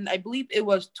back in, I believe it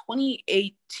was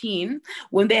 2018,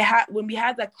 when we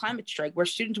had that climate strike where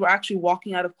students were actually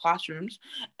walking out of classrooms,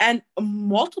 and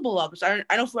multiple of us,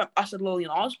 I know for us at Lillian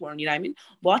Osborne, you know what I mean?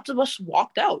 Lots of us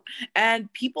walked out,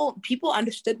 and people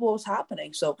understood what was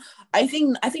happening. So I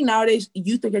think nowadays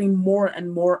youth are getting more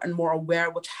and more aware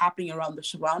of what's happening around their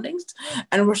surroundings,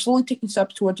 and we're slowly taking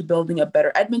steps towards building a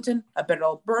better Edmonton, a better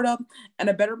Alberta, and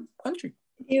a better country.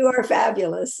 You are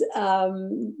fabulous.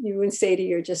 You and Sadie,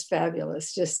 you're just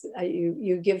fabulous. Just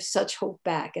you give such hope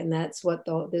back, and that's what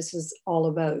this is all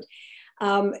about.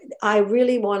 I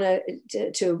really want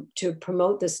to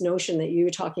promote this notion that you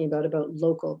were talking about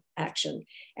local action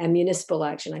and municipal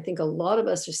action. I think a lot of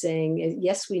us are saying,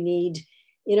 yes, we need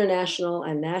international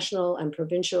and national and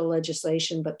provincial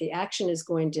legislation, but the action is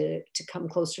going to come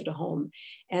closer to home.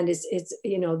 And it's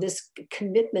this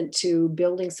commitment to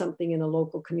building something in a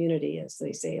local community, as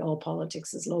they say, all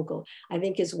politics is local, I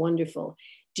think is wonderful.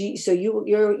 So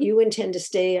you intend to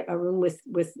stay, Haruun,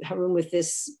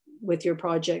 with your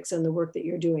projects and the work that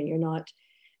you're doing.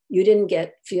 You didn't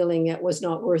get feeling it was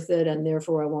not worth it and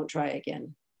therefore I won't try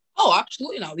again. Oh,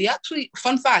 absolutely not.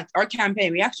 Fun fact, our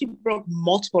campaign, we actually broke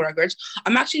multiple records.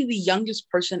 I'm actually the youngest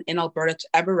person in Alberta to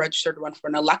ever register to run for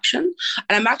an election.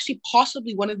 And I'm actually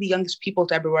possibly one of the youngest people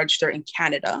to ever register in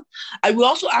Canada. We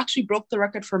also actually broke the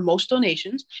record for most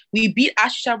donations. We beat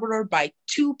Ashley Salvador by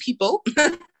 2 people.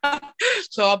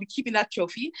 So I'll be keeping that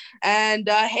trophy. And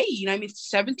hey,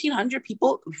 1,700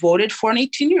 people voted for an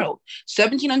 18-year-old.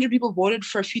 1,700 people voted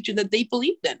for a future that they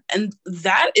believed in. And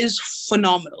that is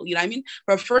phenomenal.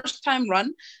 For a first-time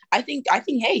run, I think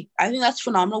that's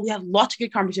phenomenal. We had lots of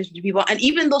good conversations with people. And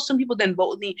even though some people didn't vote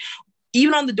with me,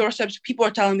 even on the doorsteps, people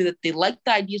are telling me that they liked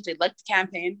the ideas, they liked the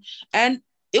campaign. And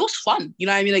it was fun.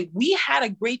 We had a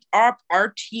great, our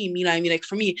team,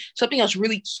 for me, something I was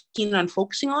really keen on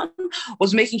focusing on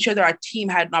was making sure that our team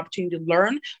had an opportunity to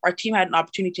learn, our team had an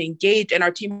opportunity to engage, and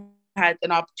our team had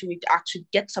an opportunity to actually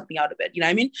get something out of it.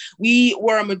 We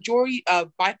were a majority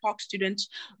of BIPOC students.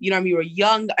 We were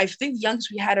young. I think the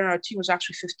youngest we had on our team was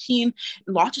actually 15.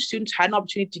 Lots of students had an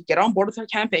opportunity to get on board with our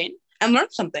campaign and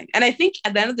learn something. And I think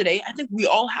at the end of the day, I think we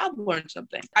all have learned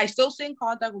something. I still stay in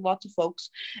contact with lots of folks.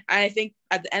 And I think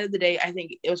at the end of the day, I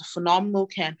think it was a phenomenal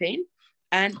campaign.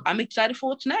 And I'm excited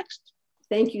for what's next.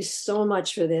 Thank you so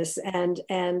much for this. And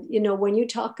when you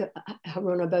talk,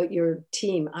 Haruun, about your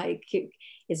team,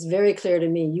 it's very clear to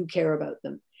me you care about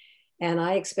them. And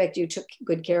I expect you took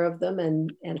good care of them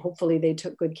and hopefully they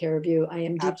took good care of you. I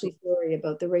am deeply sorry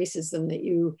about the racism that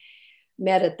you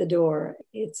met at the door.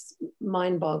 It's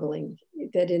mind-boggling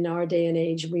that in our day and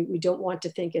age, we don't want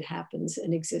to think it happens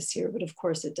and exists here, but of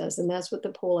course it does. And that's what the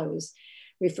poll I was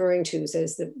referring to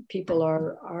says, that people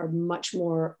are much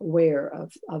more aware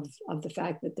of the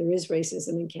fact that there is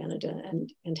racism in Canada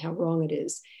and how wrong it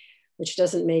is, which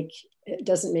doesn't make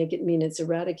it mean it's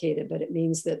eradicated, but it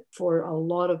means that for a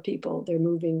lot of people, they're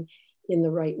moving in the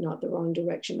right, not the wrong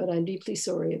direction. But I'm deeply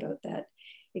sorry about that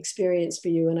experience for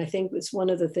you. And I think it's one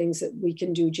of the things that we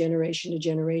can do generation to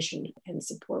generation and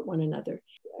support one another.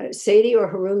 Sadie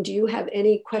or Haruun, do you have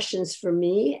any questions for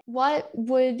me? What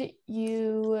would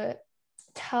you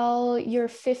tell your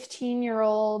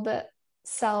 15-year-old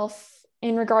self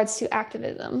in regards to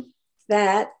activism?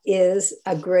 That is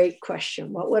a great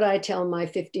question. What would I tell my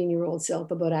 15-year-old self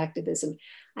about activism?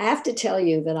 I have to tell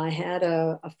you that I had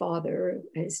a father,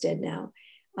 he's dead now,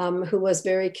 who was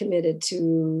very committed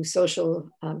to social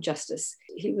justice.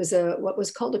 He was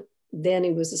then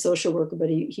he was a social worker, but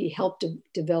he helped to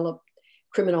develop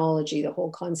criminology, the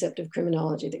whole concept of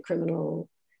criminology, that criminal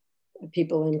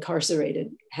people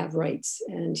incarcerated have rights.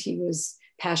 And he was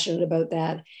passionate about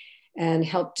that and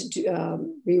helped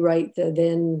to rewrite the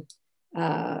then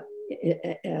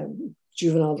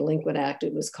Juvenile Delinquent Act,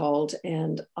 it was called,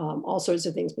 and all sorts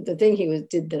of things. But the thing he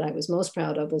did that I was most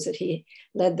proud of was that he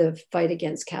led the fight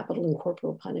against capital and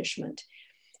corporal punishment.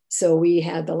 So we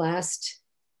had the last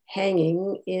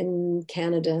hanging in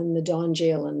Canada in the Don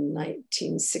Jail in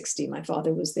 1960. My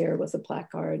father was there with a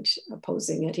placard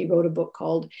opposing it. He wrote a book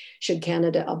called Should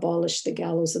Canada Abolish the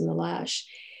Gallows and the Lash?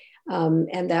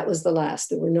 And that was the last.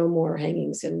 There were no more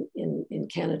hangings in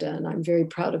Canada, and I'm very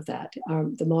proud of that.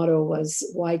 The motto was,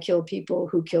 why kill people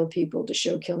who kill people to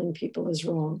show killing people is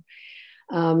wrong.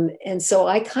 And so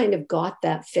I kind of got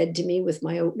that fed to me with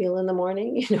my oatmeal in the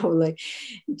morning, like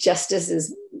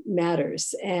justice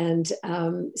matters. And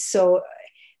so,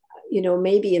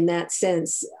 maybe in that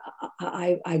sense,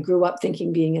 I grew up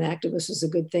thinking being an activist was a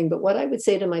good thing. But what I would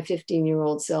say to my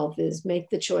 15-year-old self is make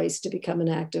the choice to become an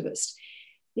activist.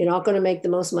 You're not going to make the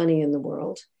most money in the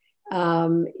world.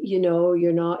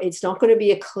 It's not going to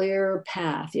be a clear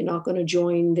path. You're not going to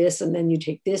join this and then you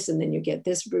take this and then you get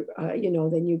this,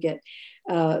 then you get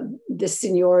this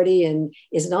seniority. And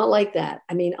it's not like that.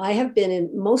 I mean, I have been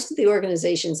in most of the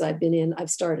organizations I've been in, I've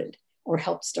started or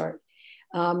helped start.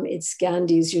 It's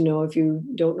Gandhi's, if you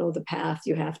don't know the path,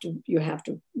 you have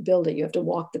to build it. You have to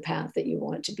walk the path that you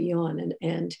want to be on.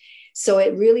 And so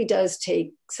it really does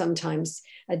take sometimes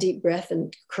a deep breath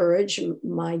and courage.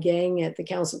 My gang at the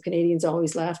Council of Canadians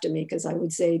always laughed at me because I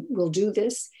would say, we'll do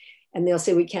this. And they'll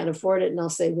say, we can't afford it. And I'll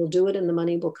say, we'll do it and the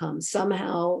money will come.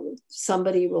 Somehow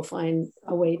somebody will find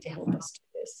a way to help us do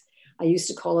this. I used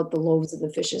to call it the loaves of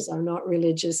the fishes. I'm not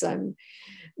religious. I'm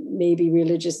maybe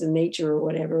religious in nature or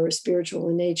whatever, or spiritual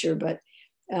in nature, but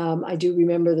I do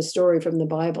remember the story from the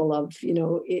Bible of,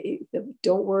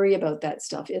 don't worry about that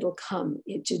stuff. It'll come.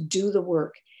 To do the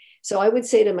work. So I would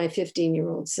say to my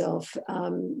 15-year-old self,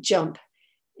 jump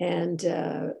and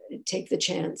take the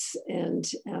chance and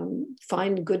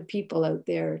find good people out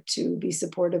there to be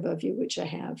supportive of you, which I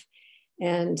have,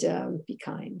 and be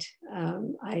kind.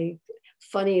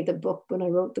 The book, when I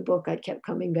wrote the book, I kept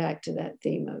coming back to that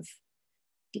theme of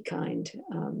be kind,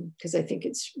 because I think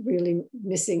it's really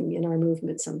missing in our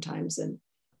movement sometimes and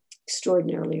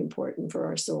extraordinarily important for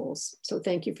our souls. So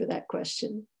thank you for that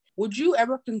question. Would you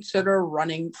ever consider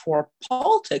running for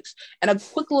politics? And a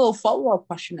quick little follow-up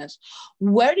question is,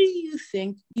 where do you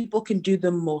think people can do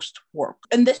the most work?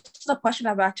 And this is a question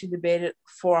I've actually debated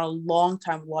for a long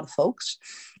time with a lot of folks,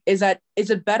 is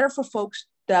it better for folks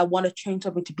that want to change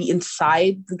something to be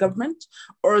inside the government,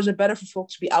 or is it better for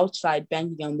folks to be outside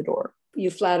banging on the door? You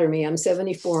flatter me. I'm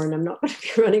 74 and I'm not going to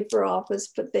be running for office,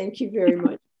 but thank you very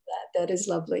much for that. That is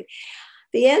lovely.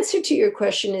 The answer to your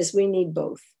question is we need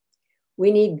both.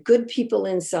 We need good people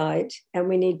inside and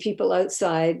we need people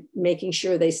outside making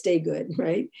sure they stay good,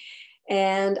 right?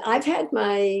 And I've had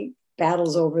my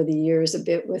battles over the years a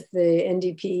bit with the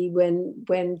NDP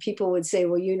when people would say,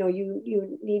 well, you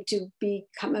need to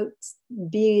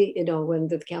when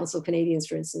the Council of Canadians,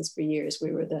 for instance, for years,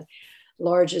 we were the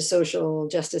largest social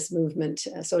justice movement,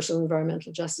 social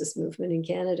environmental justice movement in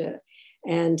Canada.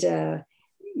 And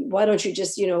why don't you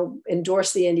just,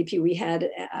 endorse the NDP? We had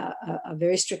a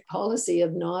very strict policy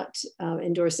of not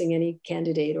endorsing any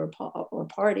candidate or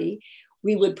party.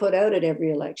 We would put out at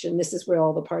every election, this is where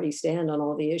all the parties stand on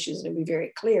all the issues, and it'd be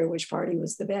very clear which party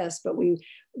was the best. But we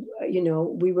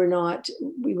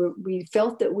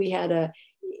felt that we had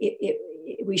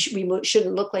we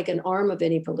shouldn't look like an arm of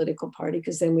any political party,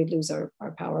 because then we'd lose our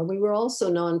power. We were also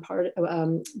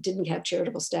didn't have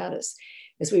charitable status,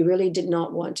 as we really did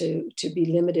not want to be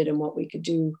limited in what we could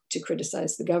do to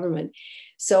criticize the government.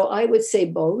 So I would say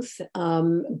both,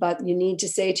 but you need to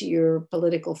say to your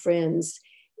political friends,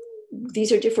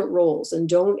 these are different roles, and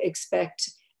don't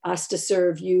expect us to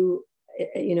serve you,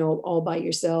 all by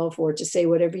yourself, or to say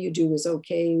whatever you do is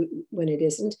okay when it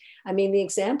isn't. I mean, the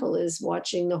example is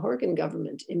watching the Horgan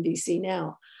government in BC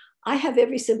now. I have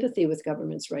every sympathy with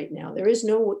governments right now. There is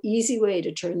no easy way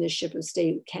to turn this ship of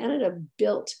state. Canada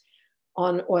built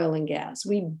on oil and gas.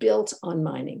 We built on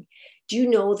mining. Do you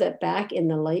know that back in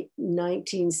the late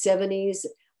 1970s,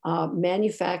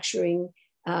 manufacturing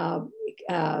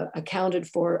accounted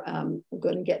for, I'm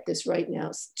going to get this right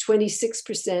now,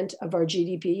 26% of our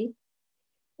GDP.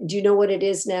 Do you know what it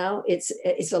is now? It's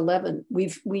 11.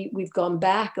 We've gone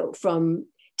back from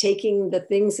taking the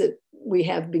things that we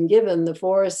have been given, the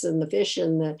forests and the fish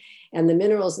and the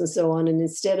minerals and so on, and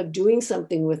instead of doing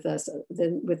something with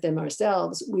them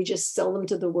ourselves, we just sell them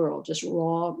to the world, just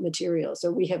raw material.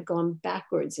 So we have gone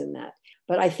backwards in that.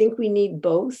 But I think we need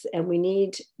both, and we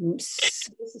need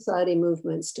civil society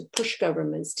movements to push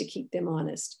governments to keep them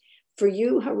honest. For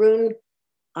you, Haruun,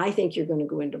 I think you're going to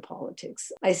go into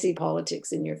politics. I see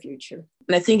politics in your future.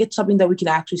 And I think it's something that we can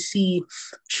actually see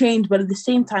change. But at the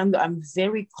same time, I'm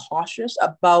very cautious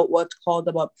about what's called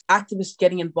about activists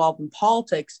getting involved in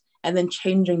politics and then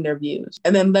changing their views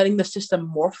and then letting the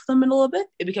system morph them in a little bit.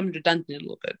 It becomes redundant a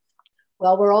little bit.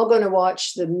 Well, we're all going to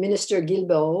watch the Minister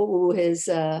Guilbeault, who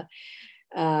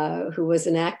was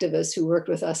an activist who worked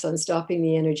with us on stopping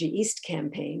the Energy East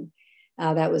campaign.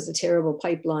 That was a terrible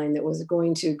pipeline that was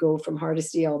going to go from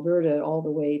Hardisty, Alberta, all the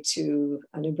way to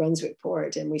New Brunswick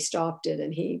port, and we stopped it,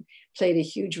 and he played a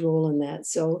huge role in that.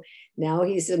 So now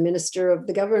he's a minister of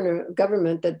the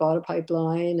government that bought a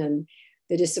pipeline and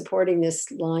that is supporting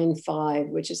this Line 5,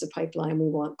 which is a pipeline we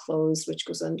want closed, which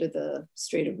goes under the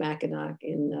Strait of Mackinac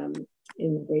in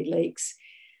the Great Lakes.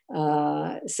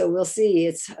 So we'll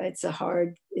see.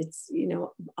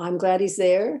 I'm glad he's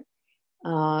there.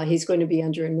 He's going to be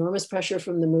under enormous pressure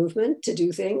from the movement to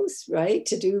do things, right?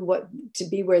 To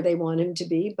be where they want him to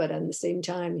be. But at the same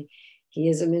time, he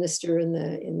is a minister in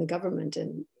the government,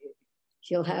 and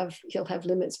he'll have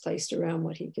limits placed around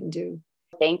what he can do.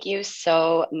 Thank you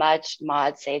so much,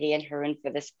 Maude, Sadie, and Haruun,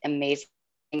 for this amazing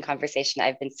conversation.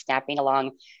 I've been snapping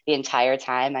along the entire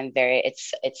time.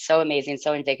 It's so amazing,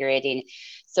 so invigorating.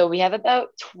 So we have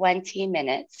about 20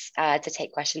 minutes to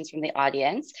take questions from the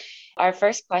audience. Our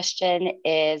first question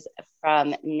is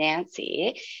from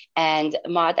Nancy. And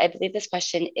Maude, I believe this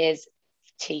question is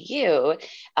to you.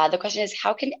 The question is,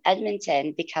 how can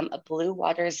Edmonton become a blue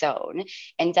water zone?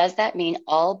 And does that mean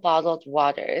all bottled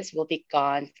waters will be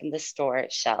gone from the store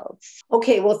shelves?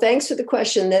 Okay, well, thanks for the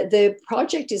question. The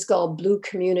project is called Blue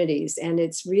Communities, and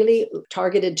it's really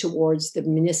targeted towards the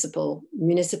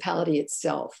municipality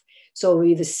itself. So it would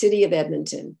be the city of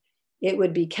Edmonton. It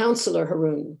would be Councillor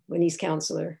Haruun when he's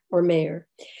councillor or mayor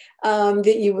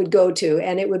that you would go to.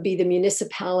 And it would be the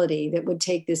municipality that would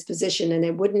take this position, and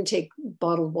it wouldn't take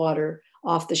bottled water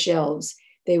off the shelves.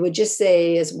 They would just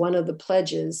say as one of the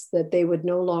pledges that they would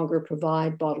no longer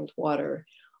provide bottled water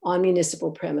on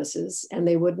municipal premises, and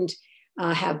they wouldn't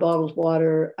have bottled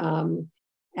water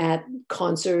at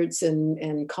concerts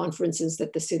and conferences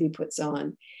that the city puts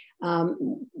on.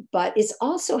 But it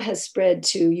also has spread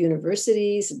to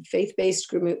universities and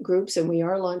faith-based groups, and we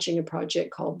are launching a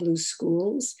project called Blue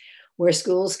Schools, where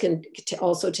schools can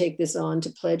also take this on to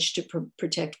pledge to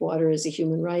protect water as a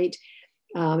human right,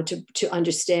 to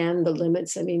understand the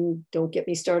limits. I mean, don't get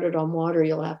me started on water.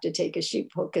 You'll have to take a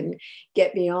sheep hook and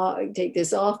take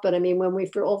this off. But I mean, when we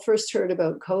all first heard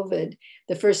about COVID,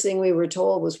 the first thing we were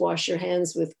told was wash your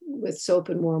hands with soap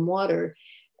and warm water.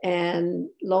 And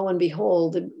lo and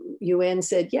behold, the UN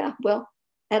said, yeah, well,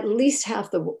 at least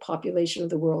half the population of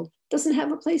the world doesn't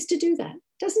have a place to do that,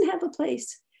 doesn't have a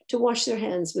place to wash their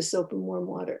hands with soap and warm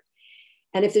water.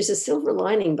 And if there's a silver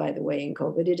lining, by the way, in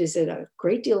COVID, it is that a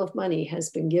great deal of money has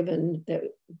been given that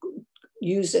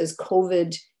used as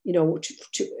COVID,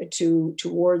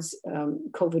 towards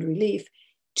COVID relief,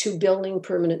 to building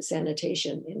permanent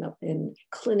sanitation in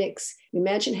clinics.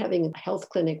 Imagine having a health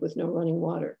clinic with no running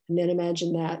water, and then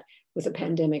imagine that with a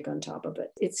pandemic on top of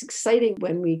it. It's exciting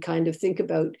when we kind of think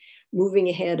about moving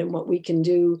ahead and what we can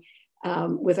do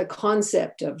with a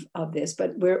concept of this,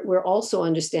 but we're also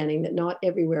understanding that not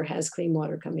everywhere has clean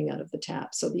water coming out of the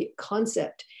tap. So the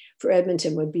concept for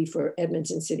Edmonton would be for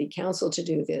Edmonton City Council to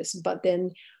do this, but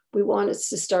then we want us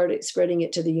to start spreading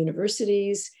it to the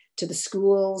universities, to the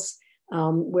schools,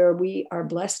 where we are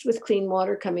blessed with clean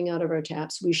water coming out of our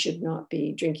taps. We should not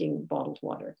be drinking bottled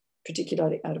water,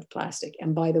 particularly out of plastic.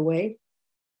 And by the way,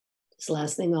 this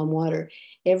last thing on water,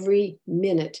 every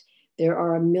minute there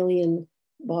are 1 million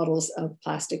bottles of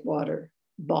plastic water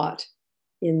bought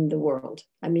in the world.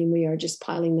 I mean, we are just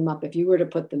piling them up. If you were to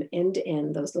put them end to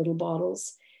end, those little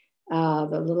bottles,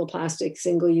 the little plastic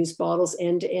single-use bottles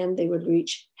end to end, they would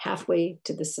reach halfway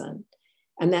to the sun.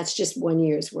 And that's just 1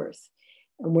 year's worth.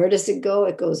 And where does it go?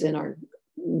 It goes in our,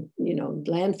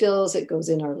 landfills, it goes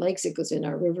in our lakes, it goes in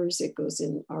our rivers, it goes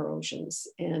in our oceans.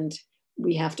 And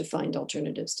we have to find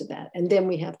alternatives to that. And then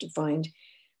we have to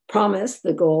promise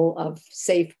the goal of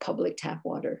safe public tap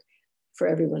water for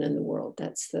everyone in the world.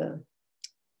 That's the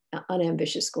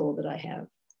unambitious goal that I have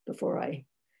before I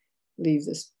leave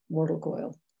this mortal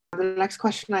coil. The next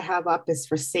question I have up is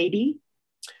for Sadie.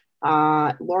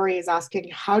 Lori is asking,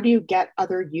 how do you get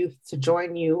other youth to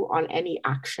join you on any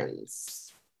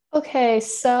actions? Okay,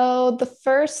 so the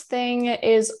first thing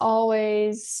is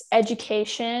always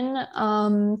education.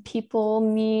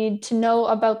 People need to know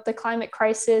about the climate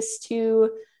crisis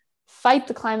to fight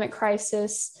the climate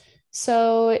crisis.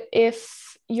 So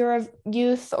if you're a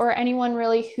youth or anyone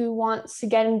really who wants to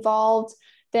get involved,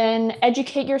 then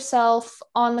educate yourself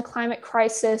on the climate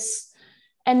crisis,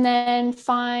 and then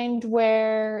find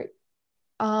where,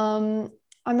 I'm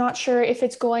not sure if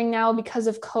it's going now because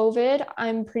of COVID.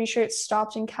 I'm pretty sure it's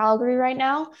stopped in Calgary right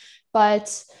now,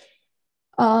 but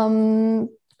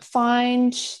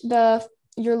find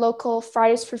your local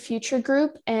Fridays for Future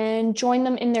group and join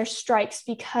them in their strikes,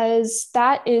 because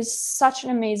that is such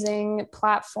an amazing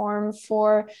platform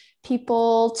for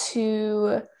people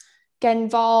to get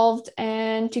involved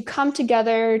and to come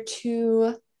together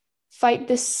to fight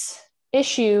this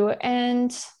issue.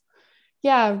 And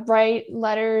write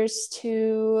letters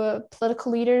to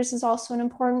political leaders is also an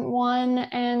important one.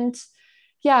 And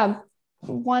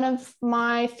one of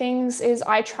my things is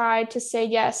I try to say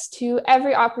yes to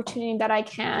every opportunity that I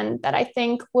can, that I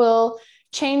think will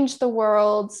change the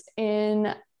world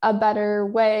in a better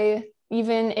way,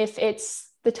 even if it's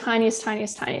the tiniest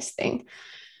thing.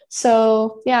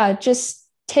 So just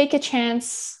take a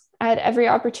chance at every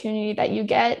opportunity that you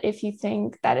get. If you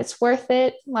think that it's worth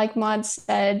it, like Maude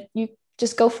said, you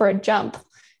just go for a jump.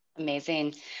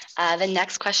 Amazing. The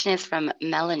next question is from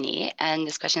Melanie, and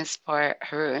this question is for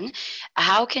Haruun.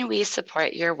 How can we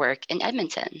support your work in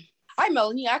Edmonton? Hi,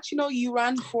 Melanie. I actually know you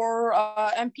ran for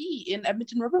MP in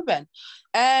Edmonton Riverbend.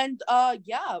 And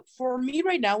for me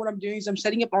right now, what I'm doing is I'm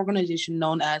setting up an organization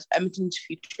known as Edmonton's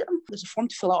Future. There's a form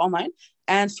to fill out online,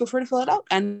 and feel free to fill it out,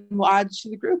 and we'll add you to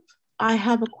the group. I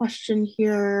have a question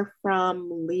here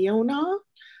from Leona,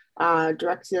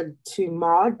 directed to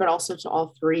Maude, but also to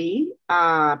all three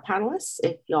panelists,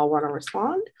 if y'all want to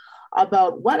respond,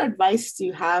 about what advice do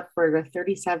you have for the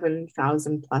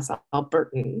 37,000 plus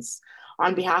Albertans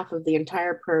on behalf of the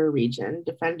entire prairie region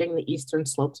defending the eastern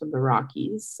slopes of the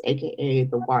Rockies, aka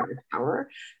the water tower,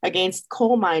 against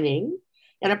coal mining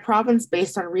In a province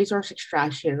based on resource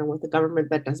extraction and with a government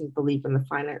that doesn't believe in the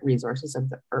finite resources of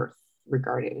the earth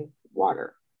regarding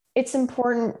water. It's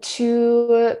important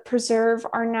to preserve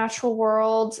our natural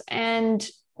world and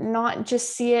not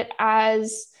just see it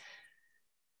as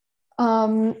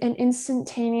an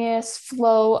instantaneous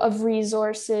flow of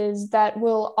resources that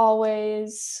will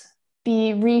always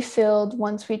be refilled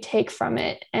once we take from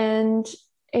it. And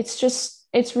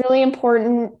it's really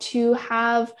important to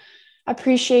have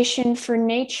appreciation for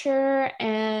nature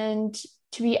and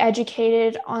to be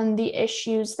educated on the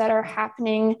issues that are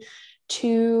happening,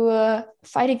 to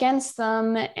fight against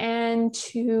them, and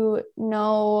to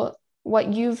know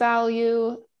what you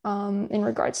value in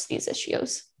regards to these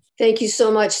issues. Thank you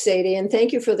so much, Sadie, and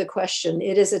thank you for the question.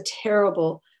 It is a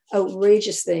terrible,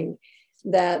 outrageous thing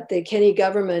that the Kenney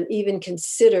government even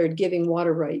considered giving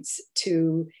water rights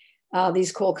to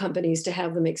these coal companies to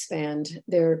have them expand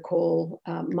their coal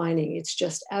mining. It's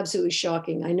just absolutely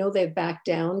shocking. I know they've backed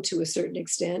down to a certain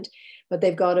extent, but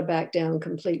they've got to back down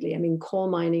completely. I mean, coal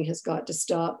mining has got to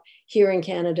stop here in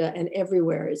Canada and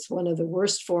everywhere. It's one of the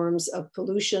worst forms of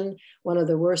pollution, one of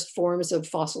the worst forms of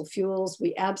fossil fuels.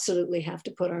 We absolutely have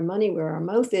to put our money where our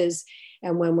mouth is.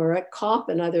 And when we're at COP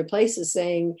and other places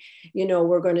saying, you know,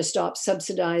 we're going to stop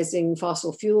subsidizing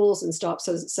fossil fuels and stop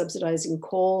subsidizing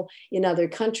coal in other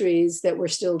countries, that we're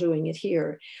still doing it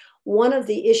here. One of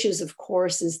the issues, of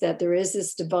course, is that there is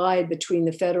this divide between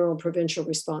the federal and provincial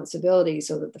responsibility,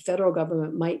 so that the federal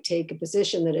government might take a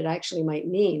position that it actually might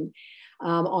mean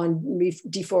on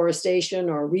deforestation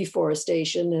or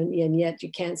reforestation, and yet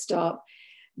you can't stop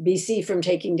BC from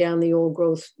taking down the old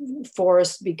growth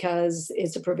forest because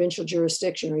it's a provincial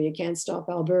jurisdiction, or you can't stop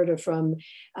Alberta from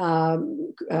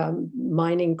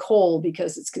mining coal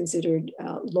because it's considered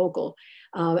local.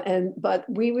 But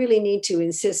we really need to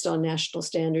insist on national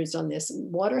standards on this.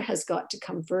 Water has got to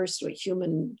come first.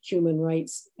 Human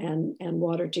rights and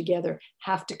water together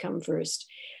have to come first.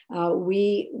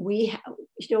 We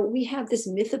have this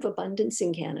myth of abundance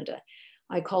in Canada.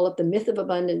 I call it the myth of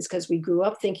abundance because we grew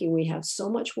up thinking we have so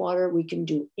much water, we can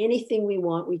do anything we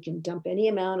want. We can dump any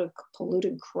amount of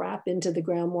polluted crap into the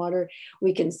groundwater.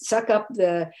 We can suck up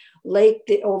the lake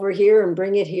over here and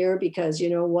bring it here because, you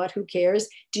know what, who cares?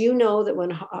 Do you know that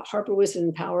when Harper was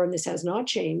in power, and this has not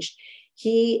changed,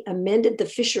 he amended the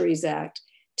Fisheries Act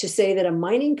to say that a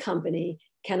mining company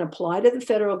can apply to the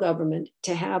federal government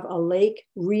to have a lake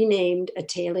renamed a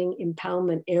tailing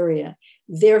impoundment area.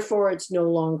 Therefore, it's no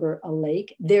longer a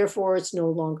lake. Therefore, it's no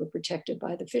longer protected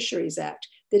by the Fisheries Act.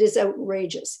 That is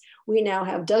outrageous. We now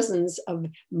have dozens of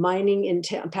mining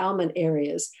impoundment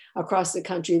areas across the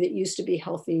country that used to be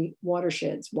healthy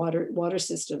watersheds, water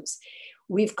systems.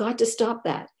 We've got to stop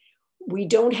that. We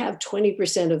don't have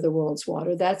 20% of the world's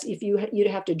water. That's if you'd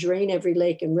have to drain every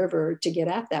lake and river to get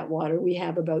at that water. We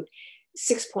have about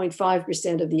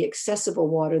 6.5% of the accessible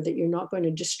water that you're not going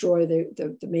to destroy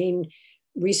the main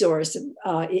resource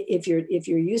if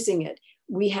you're using it.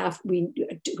 We have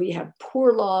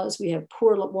poor laws. We have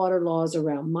poor water laws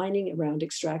around mining, around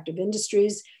extractive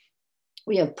industries.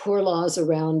 We have poor laws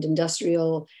around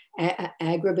industrial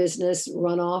agribusiness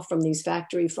runoff from these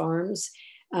factory farms,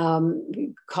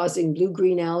 causing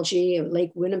blue-green algae.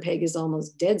 Lake Winnipeg is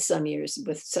almost dead some years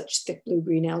with such thick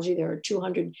blue-green algae. There are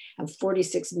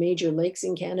 246 major lakes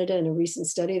in Canada in a recent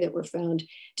study that were found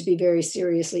to be very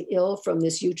seriously ill from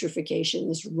this eutrophication,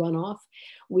 this runoff.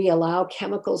 We allow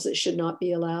chemicals that should not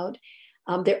be allowed.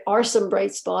 There are some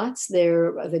bright spots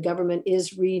there. The government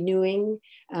is reviewing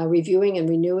and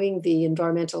renewing the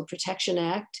Environmental Protection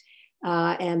Act.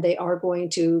 And they are going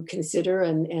to consider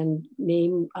and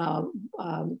name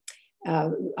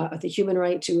the human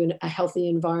right to a healthy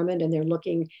environment. And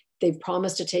they've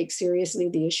promised to take seriously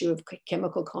the issue of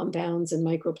chemical compounds and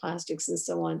microplastics and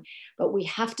so on. But we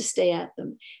have to stay at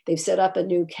them. They've set up a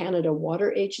new Canada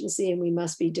Water Agency, and we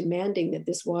must be demanding that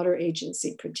this water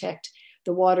agency protect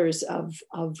the waters of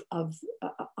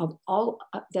all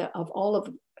of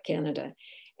Canada.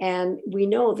 And we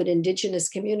know that Indigenous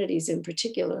communities in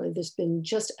particular, there's been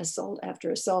just assault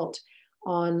after assault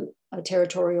on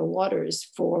territorial waters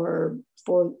for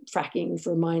fracking,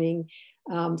 for mining,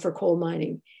 for coal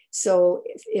mining. So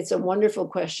it's a wonderful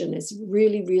question. It's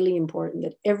really, really important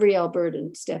that every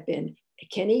Albertan step in.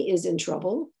 Kenney is in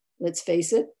trouble. Let's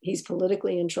face it. He's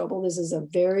politically in trouble. This is a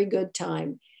very good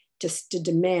time to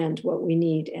demand what we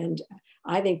need. And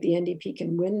I think the NDP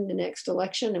can win the next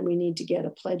election, and we need to get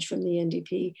a pledge from the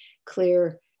NDP,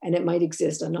 clear, and it might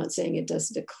exist. I'm not saying it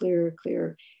does, a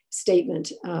clear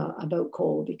statement about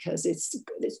coal, because it's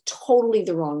totally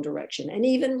the wrong direction. And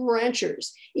even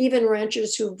ranchers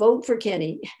who vote for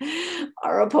Kenny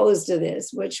are opposed to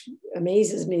this, which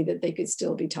amazes me that they could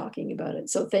still be talking about it.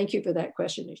 So thank you for that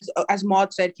question. As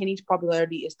Maude said, Kenny's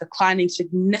popularity is declining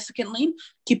significantly.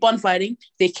 Keep on fighting.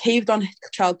 They caved on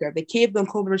childcare. They caved on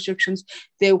COVID restrictions.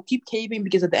 They will keep caving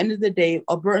because at the end of the day,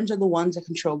 Albertans are the ones that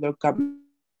control their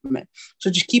government. So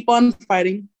just keep on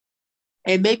fighting.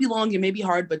 It may be long, it may be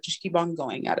hard, but just keep on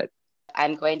going at it.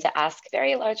 I'm going to ask a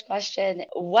very large question.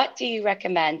 What do you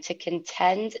recommend to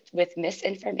contend with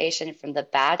misinformation from the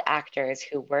bad actors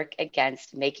who work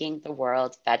against making the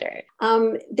world better?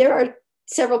 There are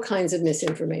several kinds of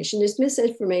misinformation. There's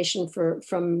misinformation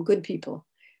from good people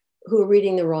who are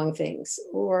reading the wrong things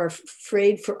or are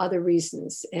afraid for other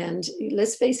reasons. And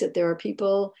let's face it, there are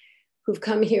people who've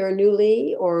come here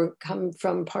newly or come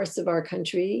from parts of our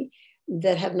country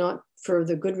that have not, for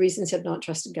the good reasons, have not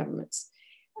trusted governments.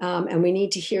 And we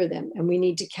need to hear them, and we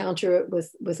need to counter it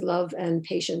with love and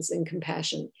patience and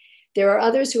compassion. There are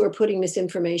others who are putting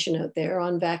misinformation out there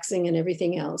on vaccine and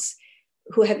everything else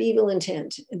who have evil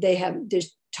intent.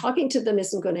 Talking to them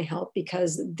isn't going to help,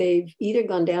 because they've either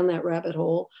gone down that rabbit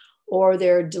hole or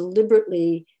they're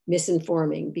deliberately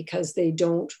misinforming because they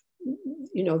don't,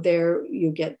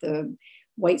 you get the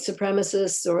white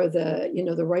supremacists or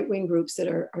the right-wing groups that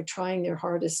are trying their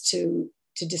hardest to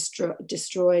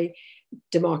destroy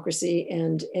democracy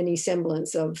and any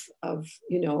semblance of a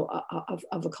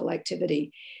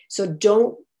collectivity. So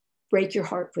don't break your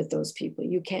heart with those people.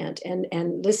 You can't.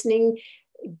 And listening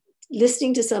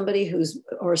to somebody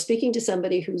speaking to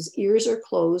somebody whose ears are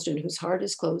closed and whose heart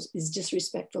is closed is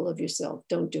disrespectful of yourself.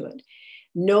 Don't do it.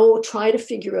 Try to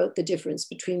figure out the difference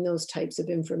between those types of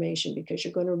information, because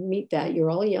you're going to meet that. You're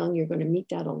all young. You're going to meet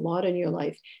that a lot in your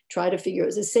life. Try to figure out.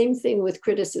 It's the same thing with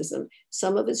criticism.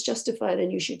 Some of it's justified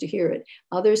and you should hear it.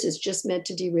 Others is just meant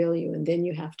to derail you, and then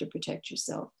you have to protect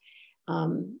yourself.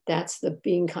 That's the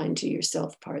being kind to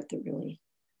yourself part that really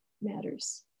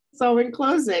matters. So in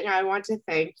closing, I want to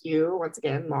thank you once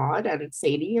again, Maude and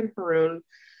Sadie and Haruun,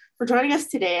 for joining us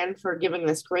today and for giving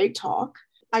this great talk.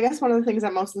 I guess one of the things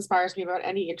that most inspires me about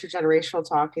any intergenerational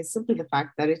talk is simply the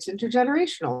fact that it's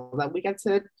intergenerational, that we get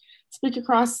to speak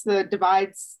across the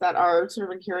divides that are sort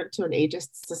of inherent to an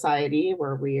ageist society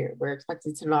where we're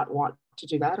expected to not want to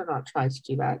do that or not try to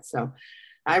do that. So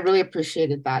I really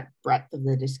appreciated that breadth of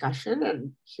the discussion,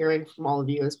 and hearing from all of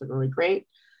you has been really great.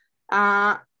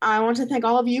 I want to thank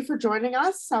all of you for joining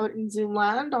us out in Zoom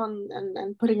land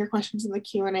and putting your questions in the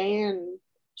Q&A and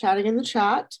chatting in the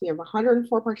chat. We have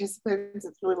 104 participants.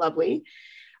 It's really lovely.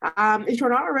 If you're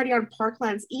not already on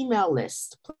Parkland's email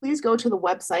list, please go to the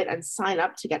website and sign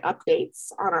up to get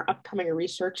updates on our upcoming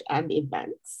research and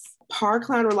events.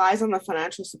 Parkland relies on the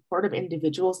financial support of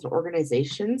individuals and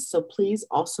organizations, so please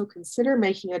also consider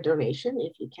making a donation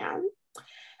if you can.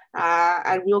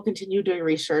 And we will continue doing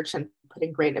research and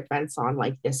putting great events on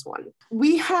like this one.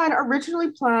 We had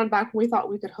originally planned, back when we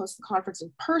thought we could host the conference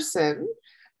in person,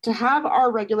 to have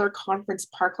our regular conference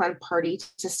Parkland party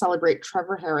to celebrate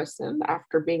Trevor Harrison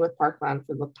after being with Parkland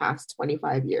for the past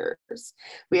 25 years.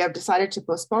 We have decided to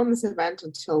postpone this event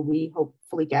until we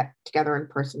hopefully get together in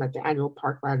person at the annual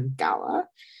Parkland Gala,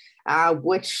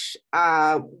 which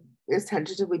is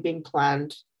tentatively being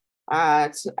planned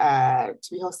to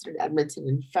be hosted in Edmonton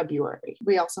in February.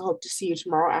 We also hope to see you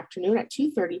tomorrow afternoon at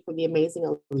 2:30 for the amazing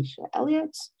Alicia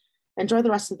Elliott. Enjoy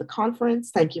the rest of the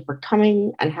conference. Thank you for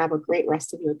coming, and have a great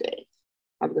rest of your day.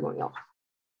 Have a good one, y'all.